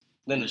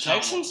 Then the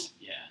Texans?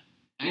 Yeah.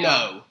 Hang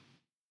on. No.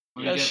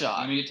 Let No me get, shot.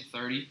 Let me get to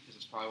 30 because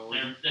it's probably what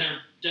we're They're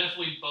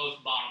definitely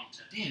both bottom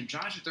 10. Damn,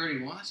 Giants are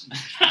 31. That's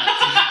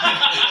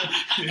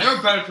they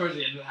were better towards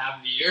the end of the half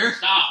of the year.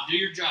 Stop. Do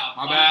your job.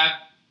 My Fine. bad.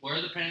 Where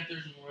are the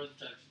Panthers and where are the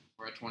Texans?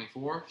 We're at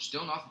 24.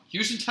 Still nothing.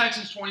 Houston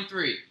Texans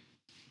 23,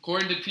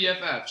 according to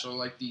PFF. So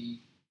like the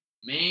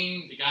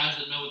main, The guys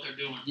that know what they're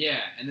doing.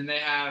 yeah, and then they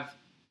have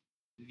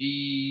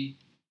the.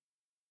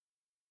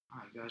 All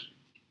right, guys.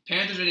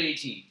 Panthers at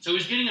 18, So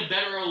he's getting a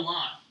better O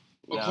line.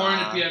 according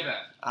to Nah,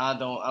 PFF. I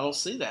don't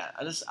see that.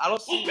 I don't Well,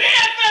 see.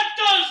 PFF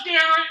does,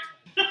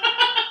 Garrett.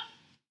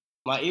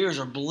 My ears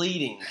are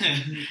bleeding.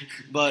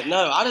 But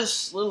no, I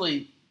just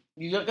literally,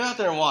 you go out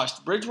there and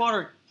watch.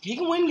 Bridgewater, he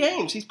can win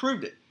games. He's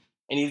proved it.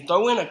 And you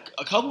throw in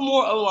a couple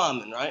more O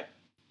linemen, right?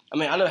 I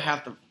mean, I know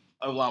half the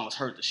O line was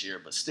hurt this year,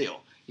 but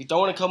still. You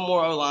throw in a couple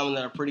more O linemen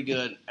that are pretty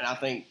good, and I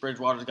think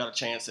Bridgewater's got a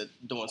chance at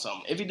doing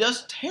something. If he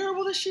does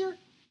terrible this year,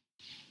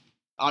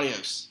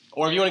 adios.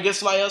 Or if you want to get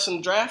somebody else in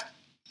the draft,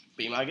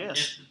 be my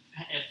guest.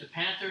 If the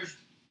Panthers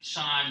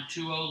sign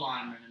 2 O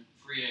linemen in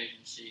free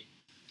agency,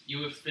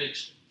 you have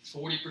fixed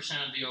 40%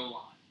 of the O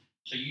line.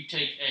 So you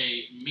take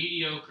a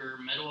mediocre,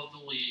 middle of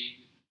the league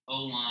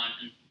O line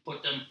and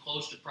put them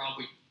close to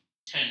probably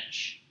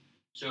 10ish.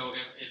 So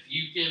if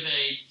you give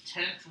a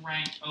 10th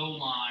ranked O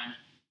line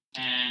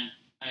and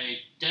a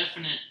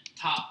definite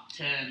top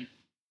 10,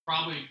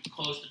 probably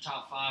close to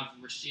top 5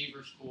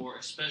 receivers core,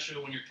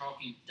 especially when you're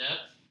talking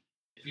depth,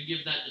 if you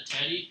give that to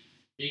Teddy,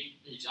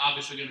 he's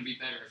obviously going to be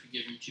better if you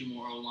give him 2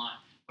 more O line.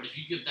 But if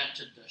you give that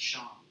to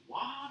Deshaun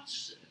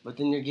Watson, But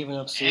then you're giving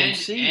up And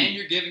CMC.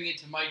 you're giving it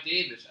to Mike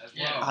Davis as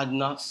well. Yeah. I'm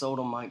not sold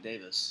on Mike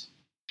Davis.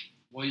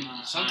 Well,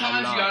 I'm sometimes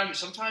you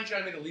not.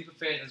 gotta make a leap of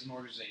faith as an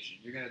organization.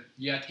 You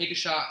gotta take a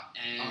shot,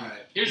 and All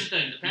right. here's the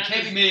thing: the you can't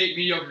Panthers, be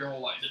mediocre your whole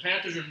life. the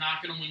Panthers are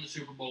not going to win the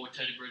Super Bowl with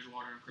Teddy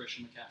Bridgewater and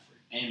Christian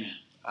McCaffrey. Amen.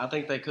 I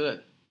think they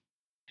could.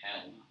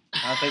 Hell no.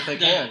 I think they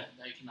can.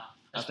 They cannot.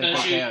 I think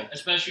they can.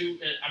 Especially,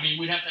 I mean,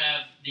 we'd have to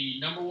have the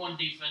number 1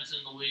 defense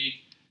in the league.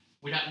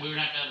 We would have to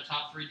have a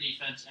top 3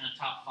 defense and a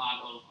top 5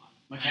 O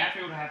line.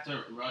 McCaffrey would have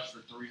to rush for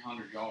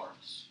 300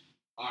 yards.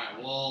 All right.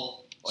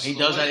 Well, Well, he so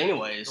does the that way-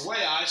 anyways. The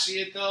way I see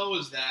it, though,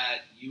 is that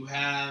you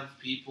have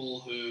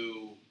people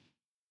who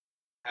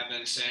have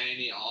been saying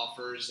the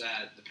offers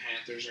that the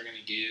Panthers are going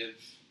to give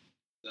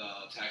the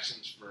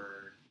Texans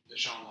for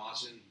Deshaun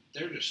Watson,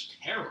 they're just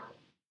terrible.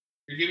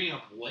 You're giving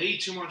up way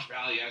too much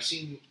value. I've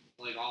seen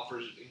like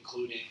offers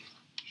including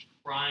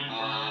Brian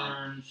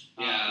Burns,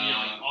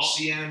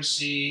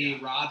 CMC, Yeah.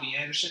 Robbie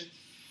Anderson.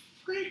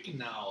 Frick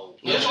no.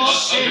 Yeah. Give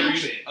us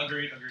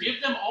Agreed.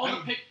 Give them all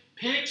the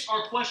picks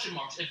are question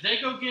marks. If they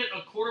go get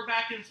a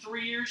quarterback in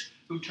 3 years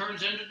who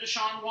turns into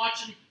Deshaun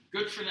Watson,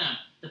 good for them.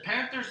 The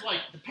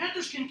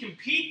Panthers can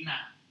compete now.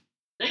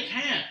 They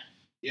can.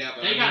 Yeah,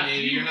 but They I got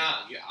mean, few- you're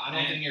not. I don't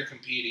And think you're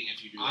competing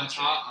if you do On that.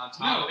 top,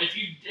 No, if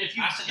you That's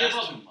give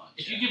up too much.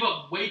 if you give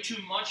up way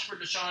too much for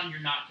Deshaun, you're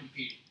not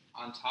competing.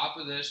 on top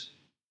of this,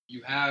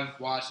 you have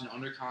Watson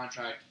under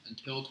contract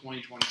until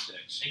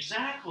 2026.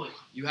 Exactly.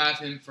 You have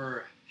him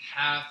for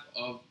half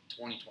of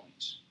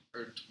 2020s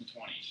or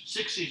 20s.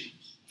 6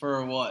 seasons.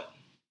 For what?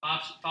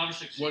 5 or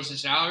 6 What's seasons.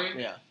 his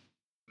salary? Yeah.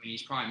 I mean,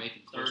 he's probably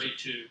making close to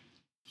 32.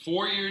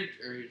 4 years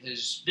or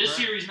his. This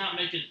year he's not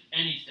making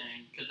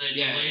anything because they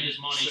Yeah. delayed his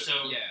money.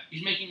 So yeah.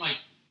 he's making like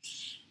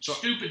So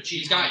stupid cheap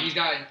He's money.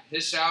 got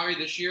his salary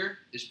this year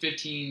is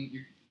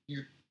 15.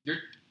 You're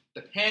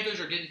the Panthers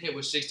are getting hit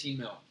with 16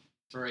 mil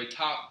for a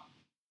top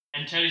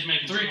and Teddy's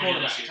making 3 20 this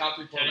quarterback, year. top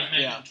 3 Teddy's quarterback.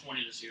 making Yeah.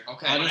 20 this year.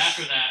 Okay. I But just-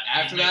 after that,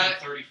 after he's making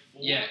that,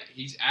 34. Yeah,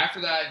 he's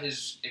after that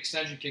his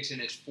extension kicks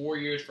in. It's 4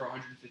 years for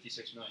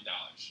 156 million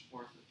dollars.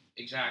 Worth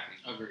it. Exactly.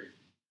 Agreed.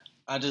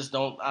 I just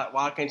don't.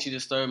 Why can't you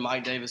just throw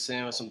Mike Davis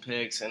in with some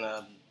picks and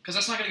Because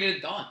that's not gonna get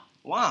it done.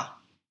 why?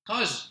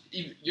 Because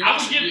you're I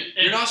not would give-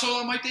 you're not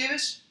sold on Mike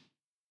Davis.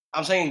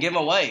 I'm saying give him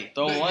away,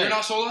 throw him away. You're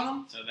not sold on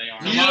him. So they are.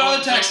 Neither are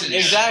the Texans.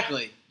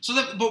 Exactly.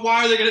 So but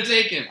why are they gonna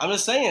take him? I'm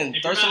just saying,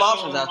 If throw you're some not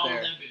options sold out on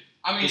there. them, dude,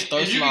 I mean, Just throw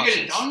if you some can get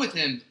it options. done with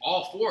him,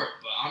 all for it.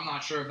 But I'm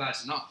not sure if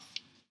that's enough.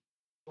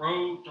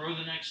 throw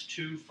the next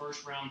 2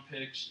 first-round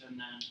picks and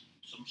then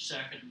some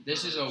second. and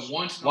This is a thirds.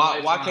 once in a Why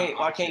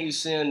lifetime can't you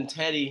send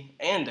Teddy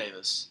and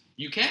Davis?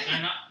 You can.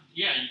 They're not.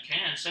 Yeah, you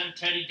can send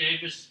Teddy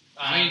Davis.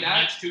 I mean, the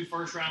that- next 2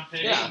 first-round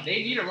picks. Yeah.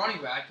 They need a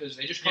running back because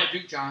they just cut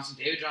Yeah. Duke Johnson.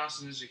 David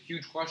Johnson is a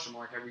huge question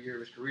mark every year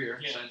of his career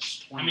Yeah. since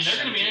 2017. I mean,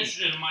 they're going to be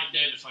interested in Mike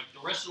Davis. Like, the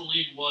rest of the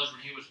league was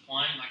when he was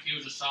playing. Like, he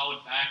was a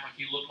solid back. Like,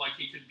 he looked like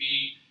he could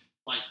be,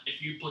 like,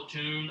 if you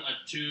platoon a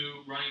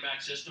 2 running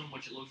back system,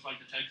 which it looks like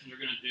the Texans are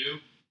going to do,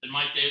 then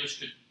Mike Davis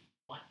could,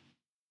 like,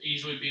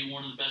 easily be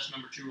one of the best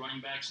number 2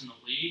 running backs in the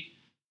league,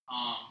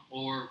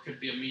 or could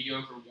be a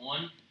mediocre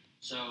 1.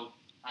 So,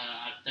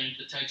 I think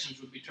the Texans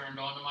would be turned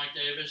on to Mike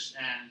Davis,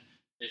 and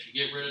if you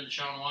get rid of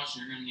Deshaun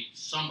Watson, you're going to need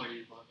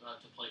somebody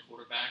to play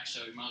quarterback,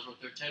 so you might as well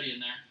throw Teddy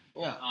in there.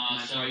 Yeah. And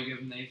that's so why you give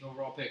him the 8th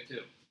overall pick,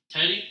 too.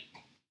 Teddy,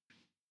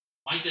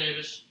 Mike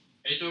Davis,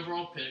 8th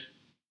overall pick,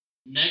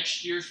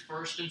 next year's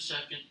 1st and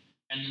 2nd,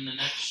 and then the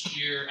next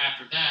year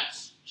after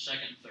that's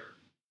 2nd and 3rd.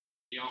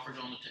 The offer's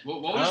on the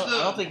table. What I was don't, the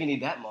I don't think you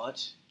need that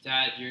much.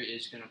 that year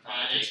is going to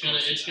probably It's take gonna-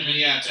 close to it's that. gonna-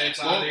 Yeah, it's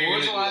What- either what you're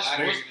was gonna the do last- that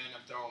or what you're was- gonna end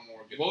up throwing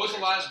more good What was the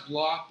players. last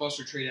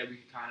blockbuster trade that we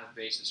could kind of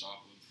base this off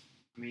of?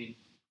 I mean,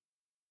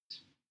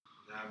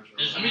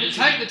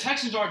 the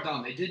Texans are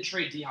dumb. They did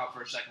trade D-Hop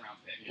for a 2nd-round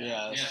pick.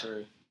 Yeah, that's Yeah.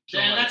 true.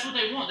 And that's what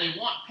they want. They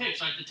want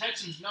picks. Like, the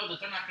Texans know that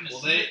they're not going to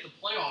Well, split the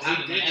playoffs. They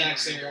in the did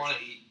next actually year. want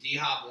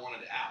D-Hop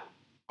wanted out.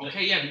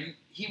 Okay, yeah, but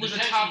he was The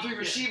a top Texans- 3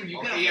 receiver.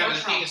 You get Okay, a yeah, but the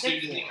first thing round is,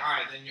 pick dude, for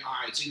him. all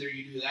right, it's either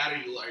you do that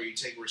or you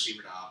take a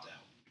receiver to opt out.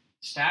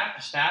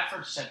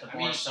 Stafford set the I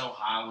bar mean- so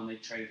high when they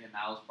traded him.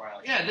 That was probably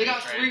like Yeah, they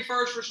got trade. 3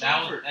 firsts for That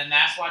was, Stafford. and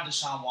that's why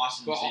Deshaun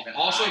Watson was But even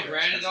also, higher,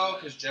 granted though,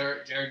 because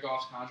because Jared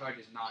Goff's contract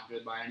is not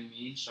good by any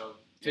means, so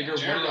figure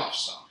Jared one, Goff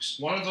sucks.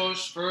 one of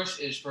those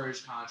first is for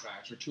his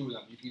contracts, or 2 of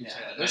them. You can Yeah, say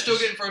that. that They're still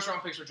just- getting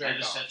first-round picks for they Jared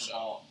just Goff. set the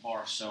So.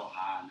 bar so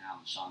high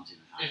now. Deshaun's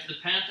even higher. If the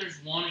Panthers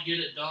want to get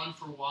it done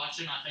for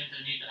Watson, I think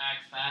they need to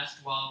act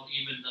fast while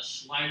even the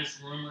slightest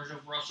rumors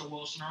of Russell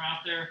Wilson are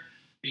out there.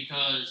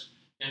 Because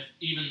if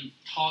even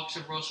talks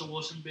of Russell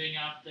Wilson being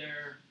out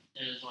there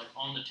is like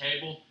on the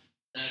table,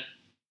 that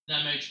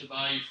makes the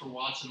value for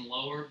Watson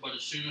lower. But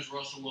as soon as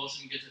Russell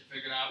Wilson gets it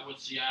figured out with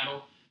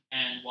Seattle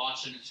and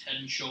Watson is head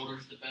and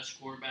shoulders the best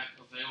quarterback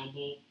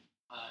available,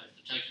 if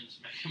the Texans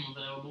make him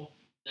available,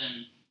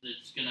 then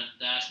it's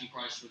the asking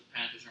price with the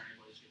Panthers or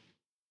anybody's going to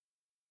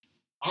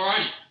be.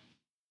 Alrighty.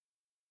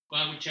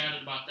 Glad we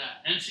chatted about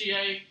that.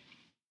 NCAA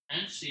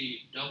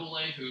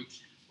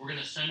hoops. We're going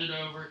to send it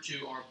over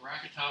to our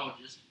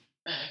bracketologist,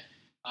 Beck.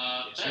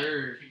 Yes, Beck,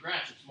 sir.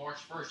 congrats. It's March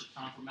 1st. It's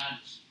time for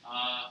madness.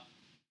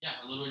 Yeah,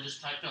 I literally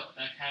just typed up.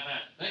 Beck, have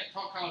at it. Beck,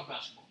 talk college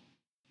basketball.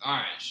 All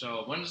right,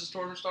 so when does this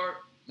tournament start?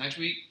 Next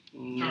week?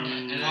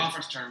 Tournament. And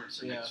Conference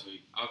tournaments are Yeah. next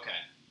week. Okay.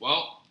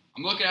 Well,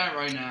 I'm looking at it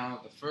right now.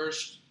 The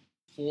first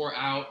 4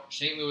 out: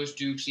 St. Louis,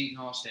 Duke, Seton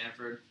Hall,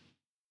 Stanford.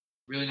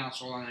 Really not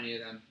sold on any of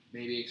them,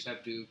 maybe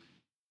except Duke.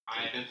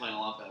 I've been playing a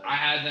lot better. I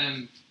had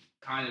them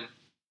kind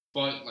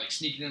of,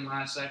 sneaking in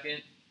last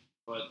second,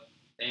 but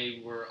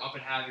they were up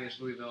at half against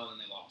Louisville, and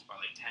then they lost by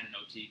 10 in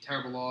OT.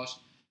 Terrible loss.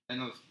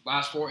 And the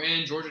last 4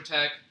 in: Georgia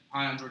Tech.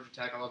 High on Georgia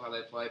Tech. I love how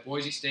they play.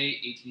 Boise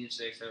State,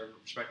 18-6. They're a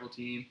respectable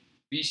team.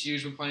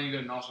 VCU's been playing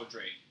good, and also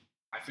Drake.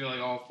 I feel like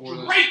all 4 of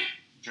those.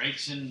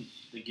 Drake's in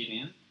to get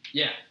in.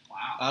 Yeah. Wow.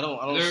 I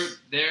don't.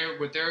 They're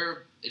with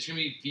their. It's gonna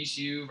be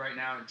VCU right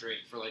now and Drake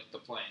for the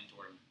playing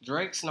tournament.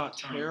 Drake's not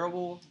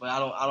terrible, but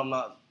I'm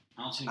not.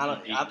 I don't see.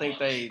 I think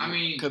they I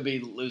mean- could be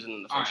losing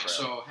in the All first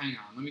right, round. so hang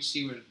on. Let me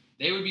see what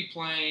they would be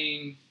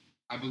playing.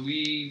 I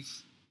believe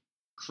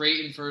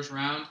Creighton first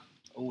round.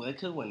 Oh, they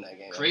could win that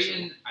game.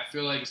 Creighton, I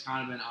feel like it's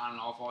kind of been on and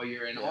off all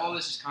year, and Yeah. all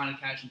this is kind of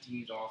catching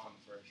teams off on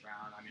the first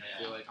round. I mean, I Yeah.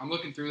 feel like I'm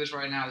looking through this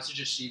right now. This is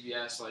just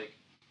CBS Who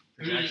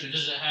projections.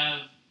 does it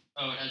have?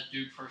 Oh, it has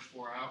Duke first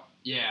 4 out.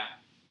 Yeah.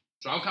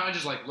 So I'm kind of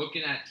just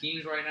looking at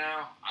teams right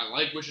now. I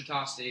like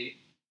Wichita State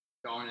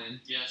going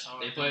in. Yes, I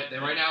They like play. them. They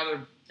right now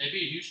they're. They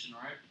beat Houston,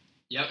 right?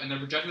 Yep, and they're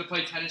projected to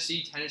play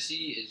Tennessee.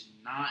 Tennessee is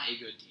not a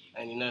good team.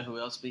 And you know who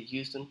else beat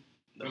Houston?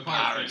 The Go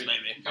Pirates, Pirates,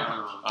 baby. Go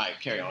Pirates. All right,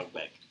 carry on,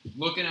 Beck.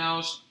 Looking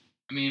else,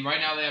 I mean, right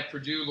now they have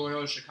Purdue,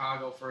 Loyola,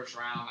 Chicago first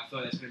round. I feel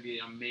like that's going to be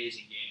an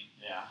amazing game.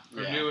 Yeah.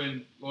 Purdue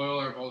and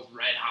Loyola are both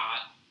red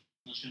hot.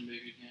 That's going to be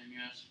a good game,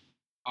 yes.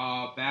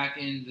 Back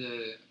in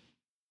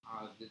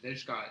they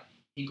just got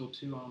Hinkle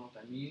 2. I don't know what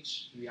that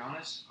means, to be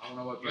honest. I don't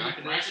know what You're the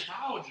bracket it is.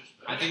 bracketologist,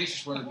 I think it's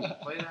just where they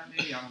play that,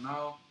 maybe. I don't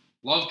know.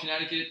 Love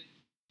Connecticut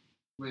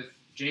with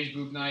James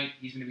Bouknight.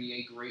 He's going to be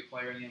a great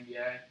player in the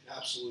NBA.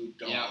 Absolute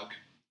dog. Yeah.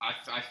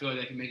 I feel like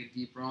they can make a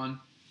deep run.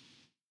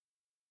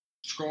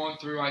 Scrolling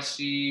through, I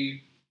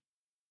see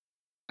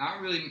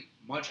not really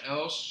much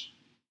else.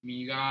 I mean,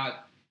 you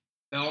got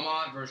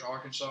Belmont versus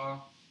Arkansas.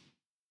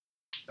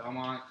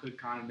 Belmont could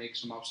kind of make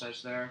some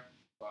upsets there,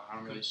 but I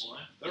don't really see.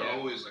 They're Yeah.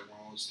 always one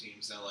of those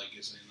teams that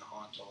isn't in the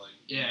hunt to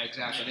Yeah,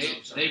 exactly.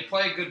 Yeah, They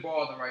play good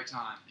ball at the right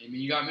time. I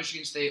mean, you got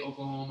Michigan State,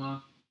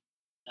 Oklahoma.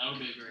 That would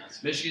be a great game.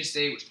 Michigan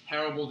State was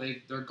terrible.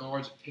 Their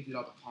guards have picked it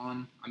up a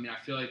ton. I mean, I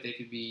feel like they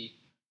could be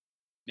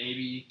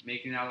maybe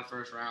making it out of the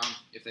first round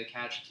if they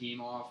catch a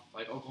team off.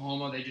 Like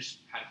Oklahoma, they just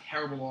had a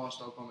terrible loss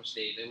to Oklahoma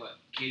State. They let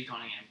Cade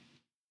Cunningham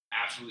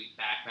absolutely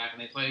back,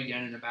 and they play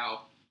again in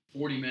about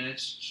 40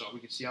 minutes, so we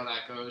can see how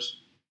that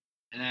goes.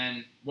 And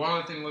then one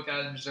other thing to look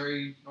at is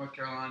Missouri, North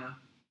Carolina.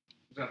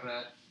 Look up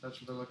that. That's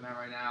what they're looking at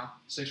right now.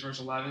 6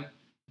 versus 11.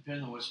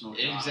 Depends on which North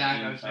Exactly,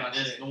 Carolina. I was about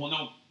to say. The one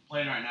they're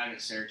playing right now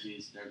against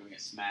Syracuse, they're going to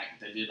get smacked. If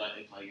they did like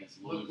they play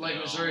against Look Louisville, like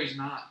Missouri's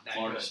not that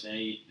Florida good.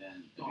 State,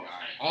 then they'll be all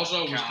right.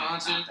 Also, Carolina's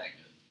Wisconsin, not that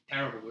good.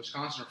 terrible.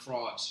 Wisconsin are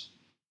frauds.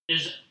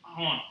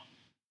 Hold on.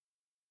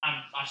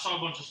 I saw a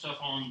bunch of stuff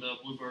on the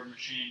Bluebird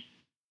machine.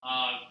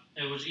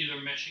 It was either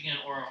Michigan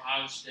or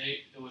Ohio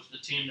State. It was the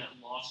team that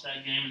lost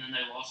that game, and then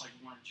they lost like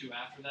 1 or 2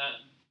 after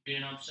that,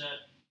 being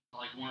upset.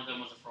 Like one of them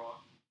was a fraud.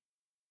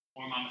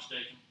 Or am I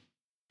mistaken?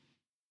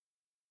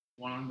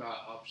 One of them got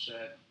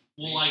upset.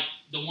 Well, like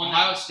the one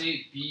Ohio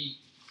State beat,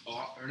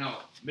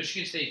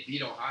 Michigan State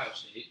beat Ohio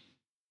State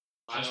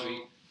last So-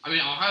 week. I mean,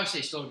 Ohio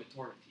State's still a good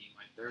tournament team.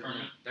 Like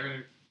Tournament.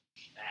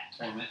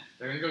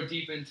 they're gonna go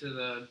deep into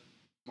the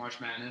March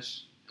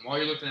Madness. And while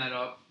you're looking that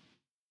up,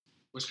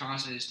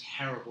 Wisconsin is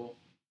terrible.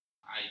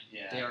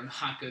 They are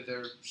not good.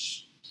 They're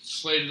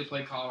slated to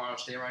play Colorado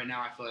State right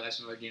now. I feel like that's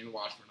another game to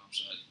watch for an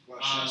upset.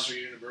 Westchester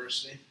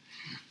University.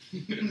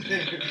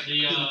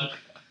 the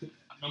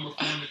number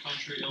 4 in the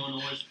country,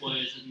 Illinois,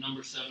 plays at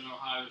number 7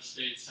 Ohio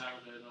State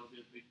Saturday. That'll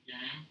be a big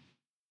game.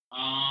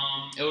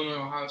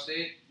 Illinois, Ohio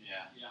State.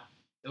 Yeah.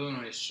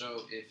 Illinois is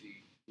so iffy.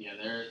 Yeah,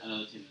 they're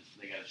another team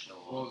that they got to show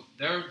off. Well,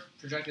 they're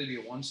projected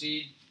to be a 1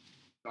 seed,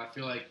 but I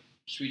feel like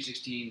Sweet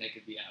 16 they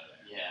could be out of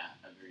there.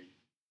 Yeah, agreed.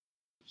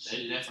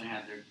 They definitely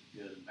had their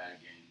good and bad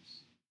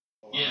games.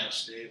 Ohio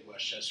State,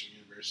 Westchester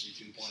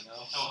University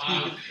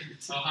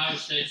 2.0. Ohio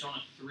State's on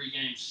a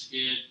 3-game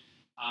skid.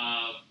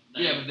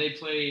 But they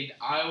played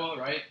Iowa,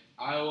 right?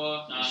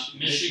 Iowa,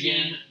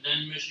 Michigan,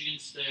 then Michigan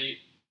State,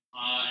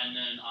 and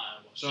then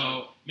Iowa.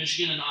 So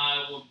Michigan and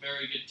Iowa are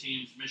very good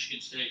teams.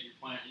 Michigan State, you're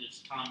playing.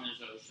 It's Tom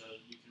Izzo, so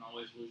you can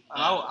always lose.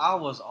 I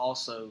was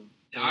also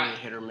very I-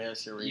 hit or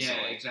miss here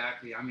recently. Yeah,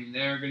 exactly. I mean,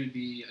 they're going to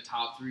be a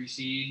top 3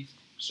 seed.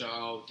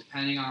 So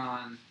depending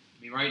on,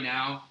 right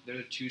now they're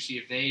the 2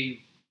 seed. If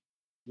they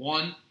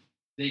won,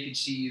 they could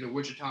see either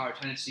Wichita or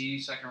Tennessee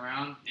second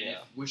round. And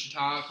Yeah. if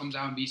Wichita comes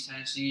out and beats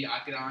Tennessee, I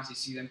could honestly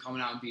see them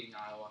coming out and beating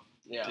Iowa.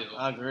 Yeah, too.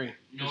 I agree.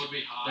 You know, it'd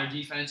be hot. Their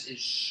defense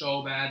is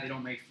so bad; they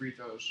don't make free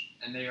throws,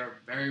 and they are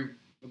very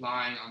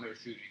relying on their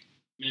shooting.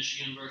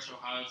 Michigan versus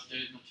Ohio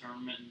State in the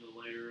tournament, and the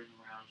later in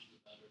the rounds, the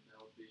better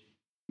they'll be.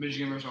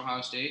 Michigan versus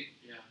Ohio State.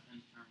 Yeah, in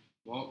the tournament.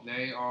 Well,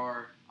 they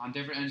are on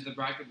different ends of the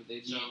bracket, but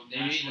they So, meet in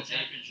national the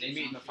championships they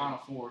meet in the sounds Final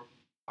Four.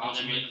 Oh, they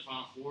Possibly, made the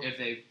Final Four. if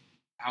they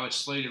how it's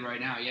slated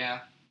right now, yeah.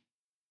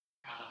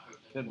 God, I hope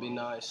they Could be won.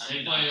 nice. If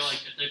they play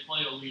if they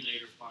play Elite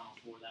Eight or Final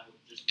Four, that would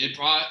just. It'd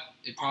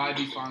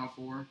probably be Final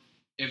Four.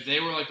 If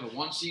they were like the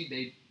 1 seed,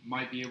 they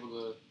might be able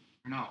to.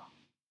 Or no,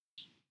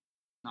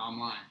 I'm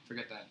lying.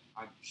 Forget that.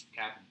 I'm just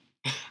capping.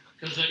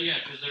 Because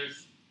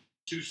there's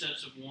 2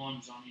 sets of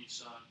 1s on each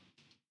side,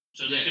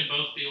 so Yeah. they could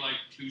both be like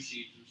 2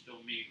 seeds and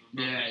still meet. Or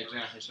both Yeah, be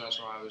exactly. So that's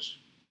why I was.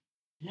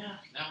 Yeah,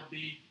 that would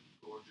be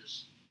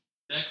gorgeous.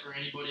 Beck or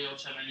anybody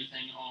else have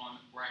anything on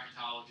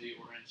bracketology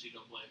or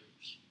NCAA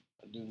hoops?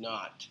 I do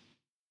not.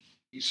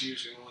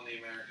 ECU's going to win the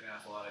American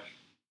Athletic.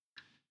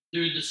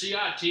 Dude, the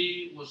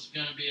CIT was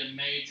going to be a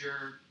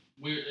major.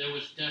 It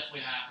was definitely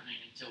happening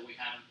until we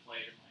haven't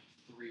played in like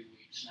 3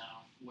 weeks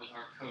now with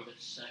our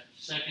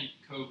second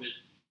COVID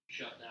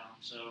shutdown.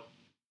 So,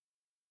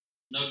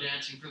 no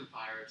dancing for the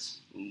Pirates.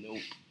 Nope.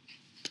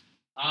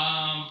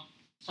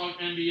 Talk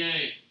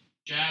NBA.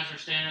 Jazz are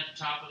standing at the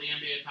top of the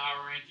NBA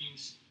power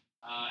rankings.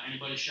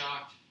 Anybody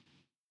shocked?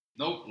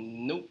 Nope.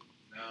 Nope.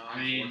 No, I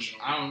mean,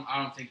 unfortunately.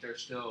 I don't think they're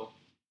still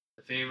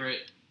the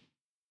favorite.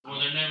 Well,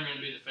 they're never going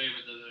to be the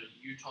favorite. They're the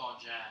Utah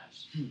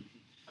Jazz.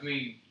 I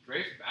mean,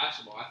 great for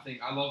basketball.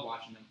 I love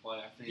watching them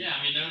play. I think. Yeah,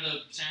 I mean, they're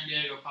the San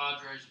Diego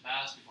Padres of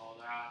basketball.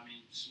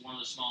 It's one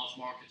of the smallest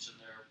markets, and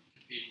they're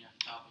competing at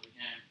the top of the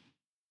game.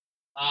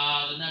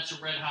 The Nets are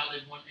red hot.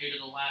 They've won 8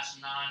 of the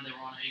last 9. They were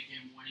on an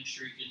 8-game winning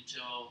streak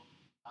until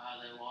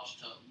they lost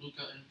to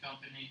Luka and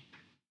company.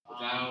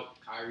 Without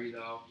Kyrie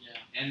though,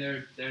 Yeah. and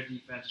their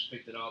defense has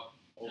picked it up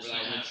over Yes, that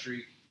they win have.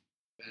 streak.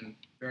 Been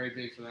very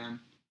big for them.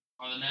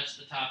 Are the Nets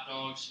the top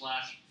dog /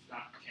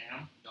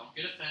 Cam? Don't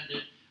get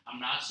offended. I'm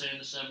not saying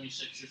the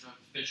 76ers have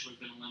officially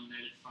been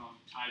eliminated from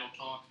title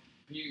talk,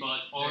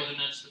 but are the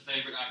Nets the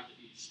favorite out of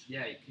the East?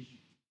 Yeah, because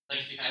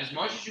Like, you have as to-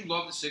 much as you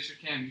love the Sixers,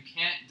 Cam, you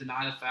can't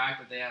deny the fact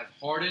that they have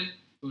Harden,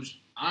 who's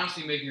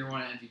honestly making a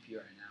run at MVP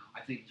right now.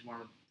 I think he's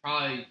one of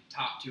probably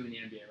top 2 in the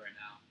NBA right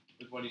now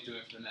with what he's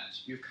doing for the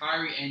Nets. You have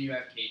Kyrie and you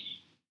have KD.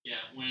 Yeah,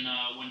 when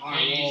right,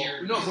 KD's well,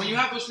 your No, when you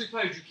have those 3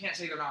 players, you can't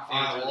say they're not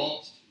favorites. Alright, at well,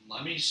 least.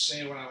 let me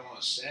say what I want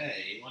to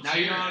say. Let's Now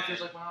you hear know it. how it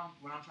feels like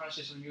when I'm trying to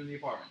say something to you in the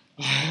apartment.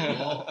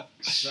 Well,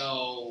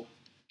 so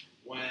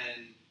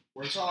when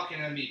we're talking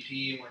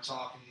MVP and we're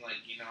talking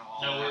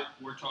all No, that.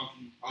 we're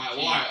talking. All right,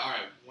 well, all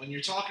right. When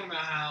you're talking about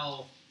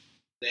how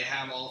they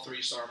have all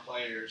 3-star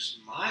players,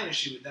 my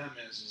issue with them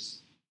is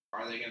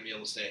are they going to be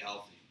able to stay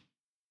healthy?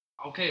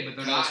 Okay, but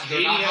they're Because not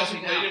KD healthy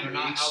hasn't now. played in They're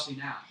not weeks. healthy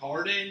now.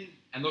 Harden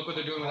And look what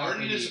they're doing without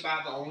Harden KD. is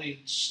about the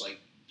only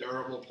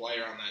durable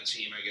player on that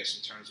team, I guess,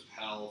 in terms of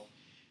health.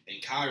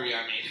 And Kyrie,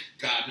 I mean,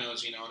 God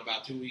knows, in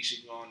about 2 weeks he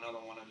can go on another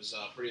one of his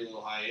pretty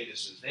little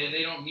hiatuses.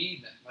 They don't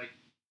need that. Like,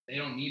 they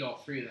don't need all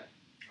three of them.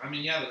 I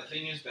mean, yeah, but the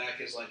thing is,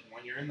 Beck, is like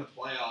when you're in the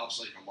playoffs,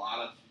 like a lot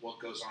of what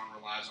goes on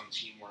relies on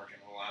teamwork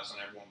and relies on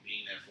everyone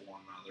being there for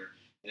one another.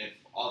 And if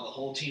the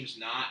whole team's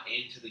not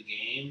into the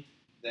game,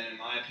 then in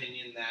my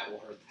opinion, that will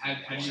hurt the team.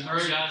 Have you Those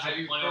heard? guys Have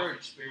with you playoff heard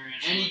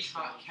experience any with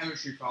those.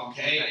 chemistry problems?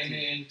 Okay, with that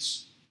team? and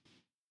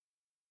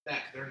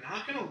Beck, they're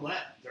not gonna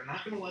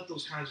let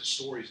those kinds of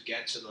stories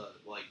get to the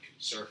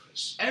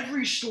surface.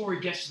 Every story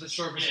gets to the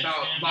surface Yeah,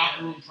 about man, locker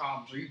yeah. room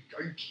problems. Are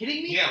you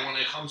kidding me? Yeah, when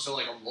it comes to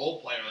like a role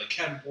player like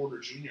Kevin Porter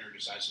Jr.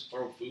 decides to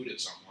throw food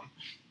at someone.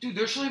 Dude,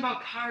 there's something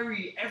about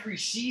Kyrie every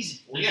season.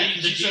 Well, The yeah, de-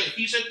 'cause the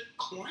he's a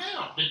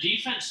clown. The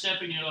defense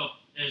stepping it up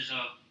is as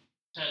a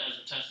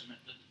testament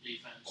to the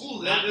defense.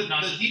 Cool. Not The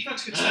just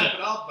defense could step it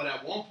up, but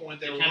at one point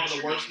they The were one of the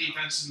chemistry worst going on.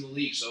 defenses in the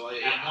league. So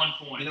at one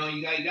point.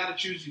 you got to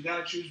choose. You got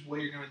to choose what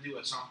you're going to do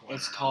at some point.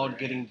 It's or called another.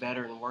 getting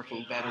better and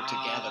working better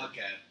together.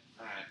 Okay.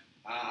 All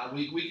right.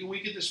 We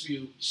could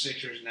dispute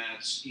Sixers,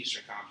 Nets,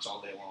 Eastern Conference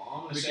all day long.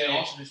 I'm gonna We say can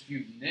also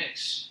dispute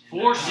Knicks.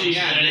 Four seed.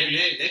 yeah,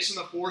 baby. Knicks in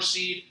the 4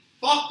 seed.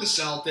 Fuck the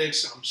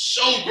Celtics. I'm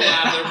so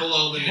glad they're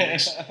below the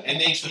Knicks. It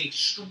makes me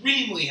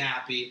extremely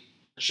happy.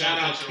 Shout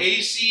out Celtics are-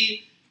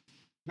 Casey,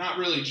 not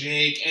really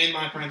Jake, and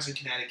my friends in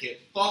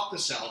Connecticut. Fuck the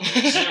Celtics.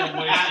 They're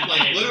wasting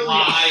Like game. literally,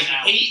 Lock I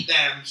out. hate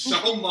them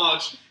so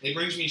much. It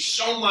brings me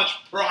so much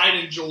pride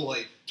and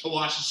joy to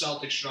watch the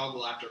Celtics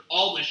struggle after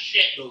all the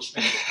shit those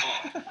fans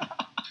talk.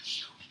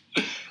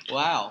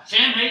 Wow.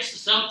 Sam hates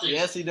the Celtics.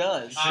 Yes, he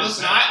does.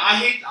 Listen,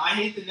 I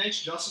hate the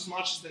Knicks just as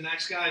much as the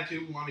next guy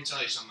too. Let me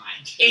tell you something.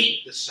 I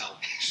hate the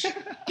Celtics.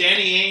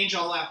 Danny Ainge,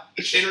 all that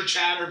chitter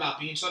chatter about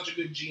being such a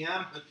good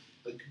GM.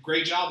 But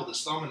great job with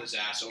his thumb in his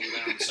ass over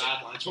there on the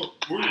sidelines.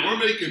 We're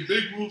making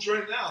big moves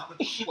right now.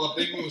 Well,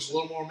 big moves, a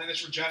little more minutes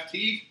for Jeff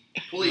Teague.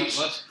 Please.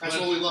 That's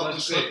what we love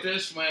to see. Let's put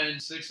this when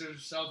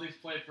Sixers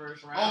Celtics play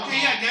first round. Okay,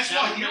 yeah, guess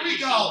what? Here we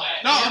go. No,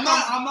 Here I'm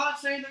comes- not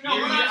saying they're No,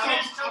 going we're to not win.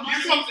 saying-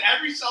 Here comes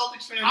every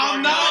Celtics fan. I'm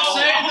right not now.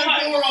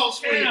 saying they're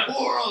Boros, wait, Yeah.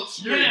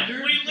 Boros. Yeah,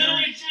 You're- we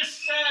literally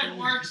just said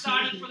we're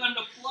excited for them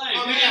to play.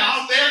 Oh We're yeah, I'm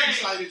not very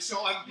saying- excited. So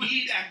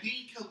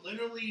Embiid could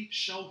literally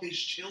show his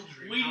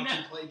children We how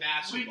ne- to play We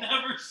basketball.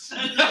 never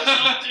said the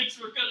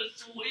Celtics were going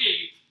to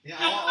sweep. Yeah,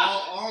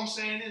 all I'm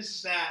saying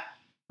is that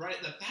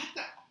the fact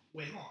that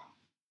wait on,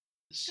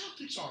 the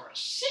Celtics are a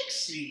 6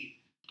 seed.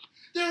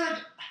 They're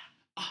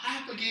a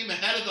half a game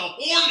ahead of the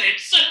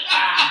Hornets.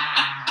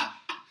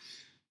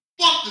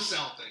 Fuck the They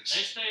Celtics.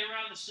 stay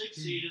around the 6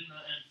 seed and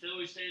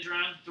Philly stays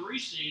around the 3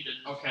 seed.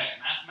 And Okay.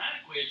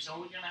 mathematically, it's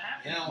only going to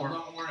happen. Yeah, well,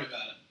 don't worry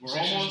about it. We're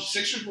almost-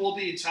 Sixers will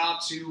be a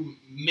top 2,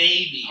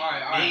 maybe, All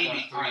right,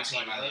 maybe 3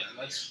 team by the end of the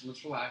year. let's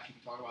relax. We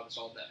can talk about this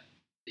all day.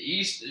 The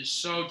East is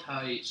so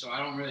tight, so I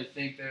don't really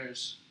think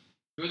there's.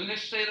 Do the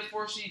Knicks stay the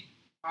 4 seed?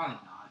 Probably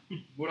not.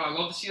 Would I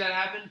love to see that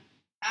happen?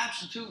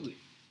 Absolutely.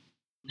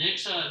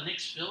 Knicks Philly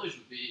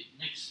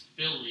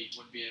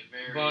would be a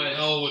very. But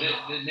No,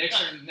 the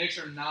Knicks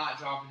are not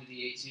dropping to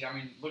the 8 seed. I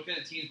mean, looking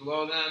at the teams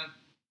below them,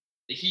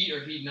 the Heat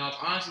are heating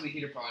up. Honestly, the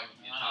Heat are probably going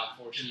to be a top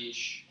 4 seed.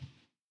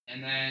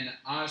 And then,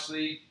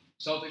 honestly,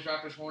 Celtics,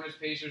 Raptors, Hornets,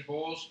 Pacers,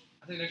 Bulls,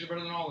 I think Knicks are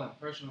better than all of them,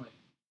 personally.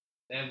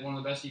 They have one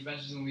of the best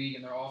defenses in the league,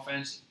 and their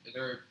offense,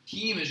 their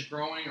team is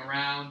growing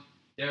around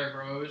Derrick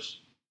Rose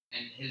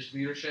and his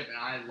leadership, and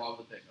I love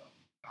the pickup.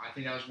 I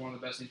think that was one of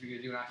the best things we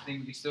could do, and I think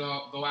we can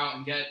still go out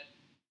and get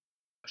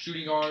a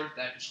shooting guard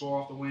that can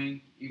score off the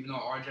wing, even though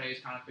RJ has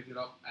kind of picked it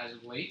up as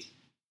of late,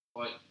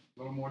 but a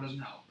little more doesn't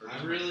help.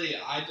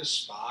 I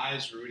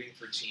despise rooting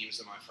for teams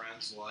that my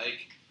friends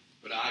like,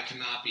 but I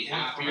cannot be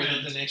happier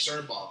that the Knicks are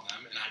above them,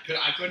 and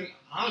I couldn't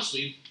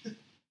honestly.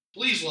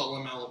 Please let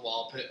LaMelo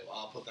Ball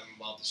put them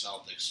above the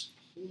Celtics.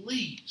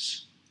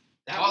 Please,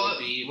 that would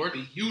be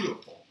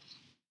beautiful.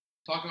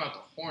 Talking about the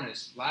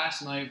Hornets,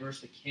 last night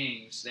versus the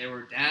Kings, they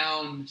were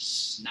down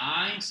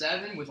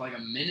 9-7 with like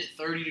a minute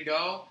 30 to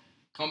go.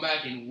 Come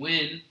back and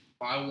win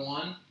by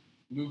 1.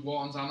 Luke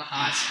Walton's on the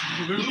hot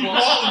seat. Luke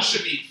Walton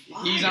should be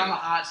fired. He's on the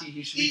hot seat.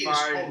 He should be He is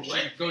fired.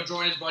 horrific. Go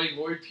join his buddy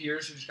Lloyd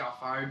Pierce, who just got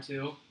fired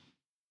too.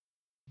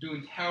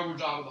 Doing terrible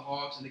job with the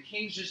Hawks, and the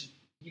Kings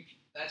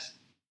that's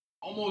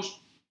almost.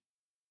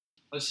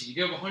 Let's see. You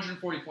give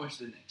 140 points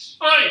to the Knicks.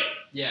 Hey!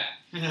 Yeah,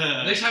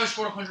 the Knicks haven't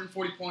scored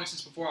 140 points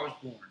since before I was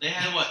born. They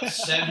had what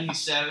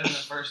 77 in the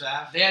first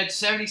half. They had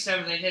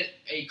 77. They hit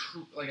a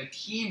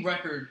team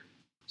record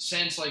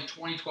since like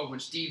 2012 when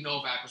Steve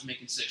Novak was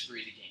making 6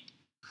 threes a game.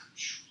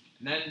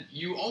 And then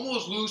you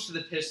almost lose to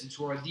the Pistons,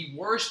 who are the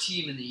worst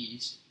team in the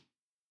East.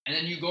 And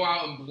then you go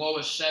out and blow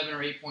a 7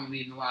 or 8 point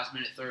lead in the last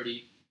minute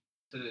 30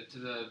 to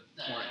the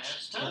Hornets.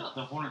 That's tough.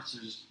 The Hornets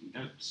are just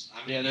goats.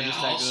 I mean, Yeah, they're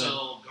just that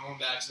also, going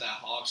back to that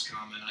Hawks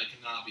comment, I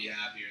cannot be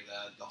happier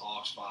that the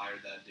Hawks fired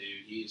that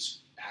dude. He's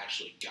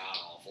actually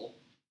god-awful.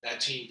 That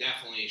team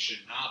definitely should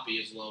not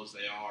be as low as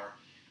they are.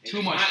 And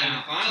Too much and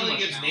talent. finally Too much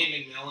gives talent.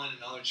 Nate McMillan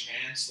another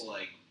chance to,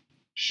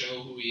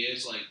 show who he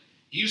is.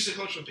 He used to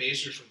coach the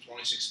Pacers from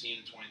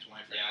 2016 to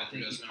 2020. For Yeah, I anyone who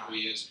think doesn't he know who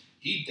he is.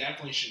 He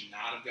definitely should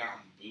not have gotten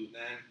the boot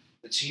then.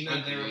 The team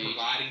that they were Agreed.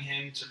 providing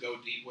him to go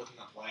deep with in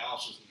the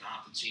playoffs was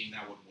not the team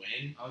that would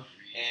win.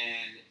 Agreed.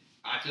 And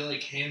I feel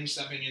like him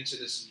stepping into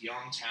this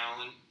young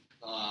talent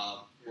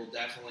he'll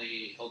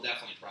definitely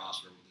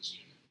prosper with this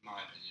unit, in my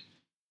opinion.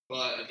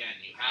 But again,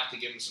 you have to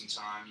give him some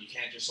time. You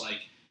can't just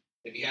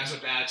if he has a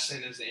bad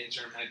stint as the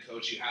interim head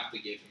coach, you have to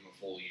give him a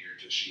full year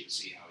to see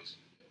how he's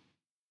going to do.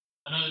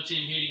 Another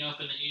team heating up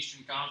in the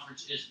Eastern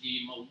Conference is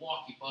the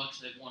Milwaukee Bucks.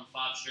 They've won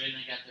 5 straight,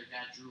 and they got their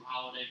guy Drew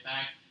Holiday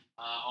back.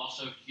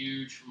 Also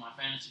huge for my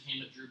fantasy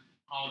team that Drew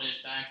Holiday's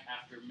back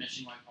after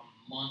missing like a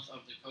month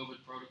of the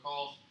COVID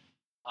protocols.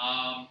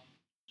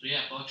 So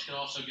yeah, Bucks could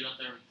also get up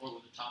there and report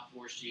with the top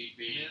 4 seed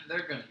being. Yeah,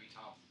 they're gonna be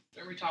top.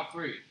 They're gonna be top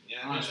 3. Yeah,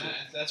 Honestly.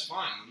 that's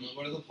fine. We'll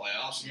go to the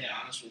playoffs, and Yeah.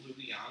 Giannis will do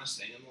the Giannis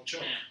thing, and they'll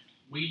choke. Man,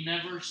 we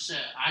never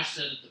said. I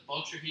said that the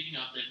Bucks are heating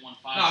up. They've won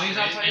 5 No, he's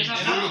straight, not- he's and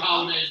not- Drew no,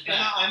 Holiday's And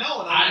back. I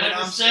know, I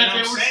never said they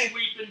were saying,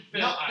 sweeping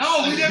Phil. No,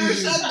 No, we never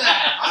said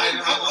that.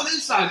 I'm on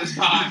his side this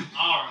time.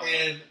 All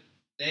right. and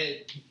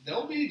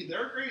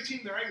they're a great team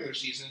in the regular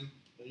season.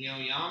 But,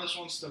 Giannis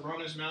wants to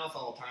run his mouth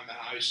all the time about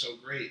how he's so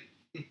great.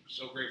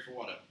 So great for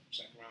what, a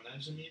second round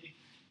exit maybe?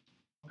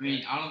 I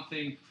mean, I don't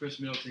think Chris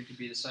Middleton could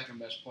be the second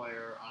best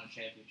player on a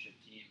championship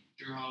team.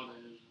 Drew Holiday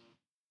is.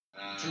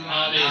 Drew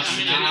Holiday not, is- I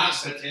mean, not not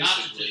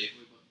statistically.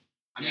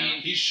 I Yeah.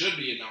 mean, He should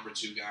be a number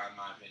 2 guy in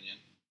my opinion.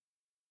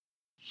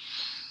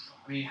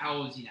 how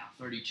old is he now?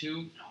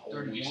 32? No,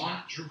 31? he's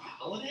not. Drew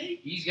Holiday?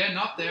 He's getting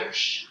up there.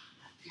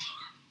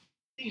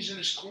 He's in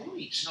his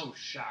 20s. No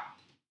shot.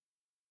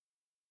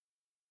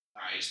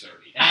 Alright, he's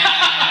 30.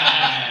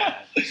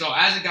 So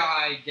as a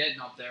guy getting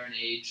up there in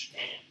age,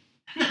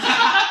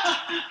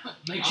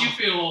 Makes you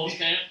feel old,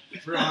 Cam.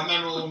 Bro, I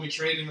remember when we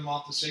traded him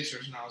off the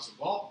Sixers, and I was like,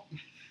 well,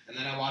 and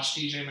then I watched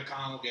TJ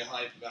McConnell get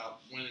hyped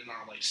about winning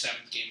our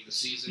 7th game of the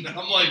season, and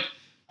I'm like,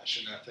 I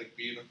shouldn't have picked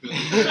being a Philly.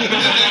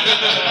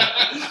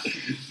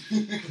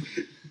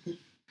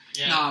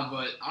 Yeah. nah,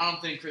 but I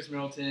don't think Chris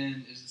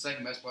Middleton is the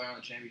second best player on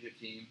the championship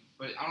team.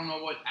 But I don't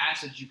know what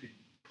assets you could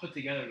put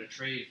together to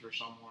trade for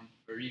someone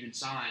or even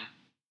sign.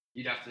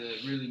 You'd have to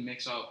really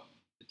mix up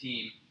the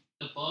team.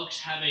 The Bucks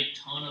have a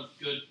ton of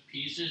good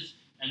pieces,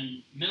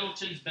 and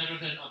Middleton's better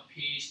than a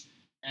piece,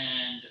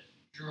 and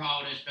Drew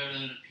Holiday's better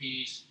than a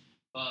piece.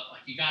 But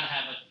you gotta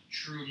have a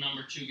true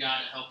number 2 guy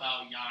to help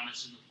out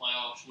Giannis in the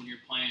playoffs when you're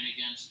playing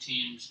against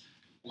teams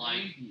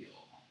like.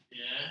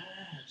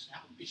 Yes,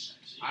 that would be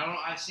sexy.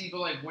 I see, but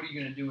what are you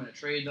gonna do in a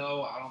trade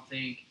though? I don't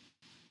think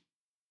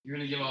you're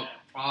gonna give up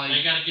They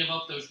probably. gotta give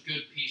up those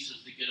good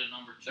pieces to get a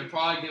number 2. They're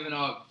probably giving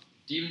up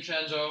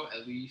DiVincenzo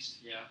at least.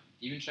 Yeah.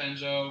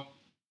 DiVincenzo.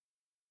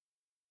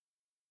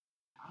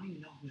 I don't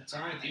even know who that's. It's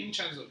alright,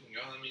 DiVincenzo can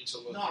go. That means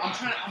he'll go No, I'm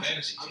trying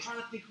fantasy to team.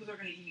 think who they're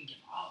gonna even give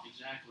up.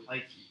 Exactly.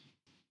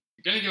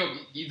 You're gonna give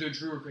up either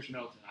Drew or Chris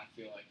Middleton. I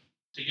feel like.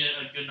 To get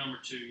a good number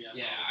 2, yeah.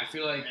 Yeah, probably. I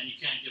feel like And you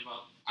can't give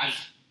up. I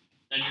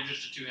Then you're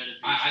just a 2-headed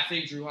beast. I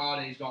think Drew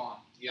Holiday's gone.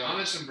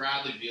 Giannis and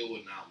Bradley Beal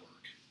would not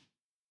work.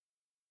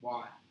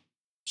 Why?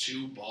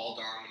 2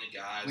 ball-dominant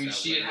guys. We that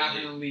see it happen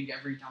in literally- the league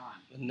every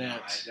time. The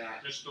Nets.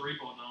 There's 3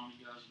 ball down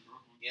guys in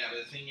Brooklyn. Yeah,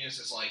 but the thing is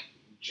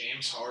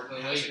James Harden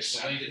The has Lakers, the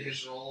accepted Lakers.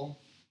 his role.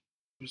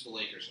 Who's the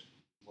Lakers?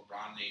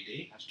 LeBron and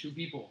AD? That's 2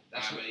 people.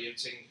 That's But you have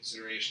to take into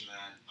consideration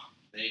that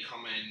they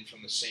come in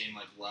from the same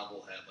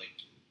level head.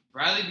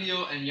 Bradley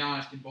Beal and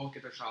Giannis can both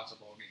get their shots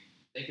up all game.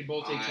 They could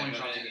both take 20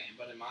 shots a game.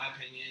 But in my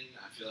opinion,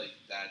 I feel like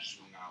that just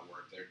would not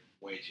work. They're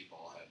way too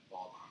ball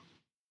dominant.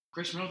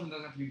 Chris Middleton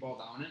doesn't have to be ball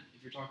dominant.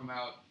 If you're talking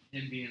about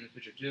him being the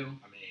pitcher too,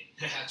 I mean,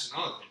 that's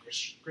another thing.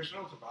 Chris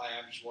Middleton probably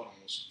averages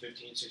almost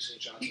 15, 16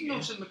 shots he a can game.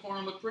 go sit in the corner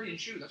and look pretty and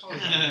shoot. That's all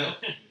he's gonna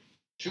do.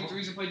 Shoot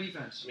threes and play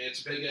defense. I mean,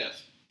 it's a big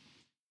if.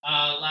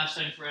 Last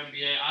thing for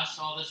NBA, I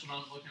saw this when I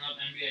was looking up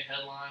NBA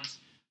headlines.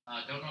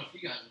 Don't know if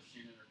you guys have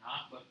seen it or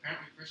not, but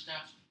apparently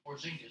Kristaps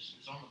Porzingis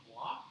is on the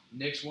block.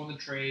 Knicks won the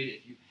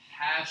trade. If you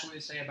have something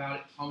to say about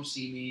it, come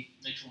see me.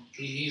 Next one.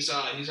 He's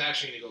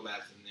actually going to go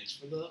back to the Knicks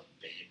for the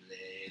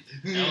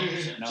No.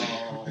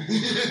 No.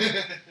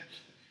 Beyblade.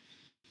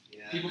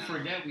 Yeah, People no.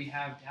 forget we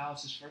have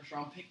Dallas' first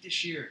round pick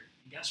this year.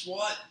 And guess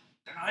what?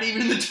 They're not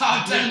even in the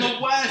top 10 in the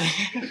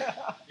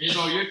West.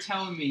 So you're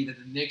telling me that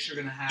the Knicks are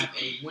going to have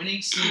a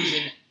winning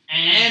season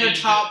and a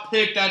top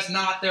pick that's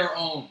not their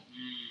own.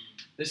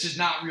 This is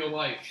not real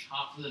life.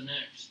 Hot for the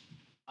Knicks.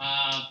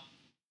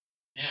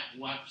 Yeah,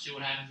 we'll have to see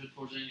what happens with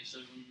Porzingis.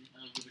 I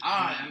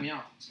don't think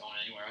it's going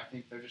anywhere. I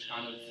think they're just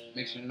kind of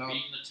mixing it up.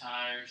 Beating the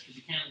tires, because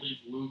you can't leave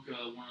Luka,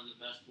 one of the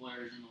best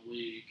players in the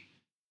league.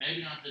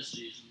 Maybe not this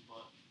season,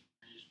 but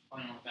he's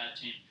playing on a bad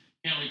team.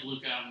 Can't leave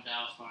Luka out in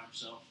Dallas by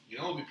himself. You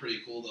know what would be pretty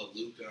cool, though?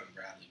 Luka and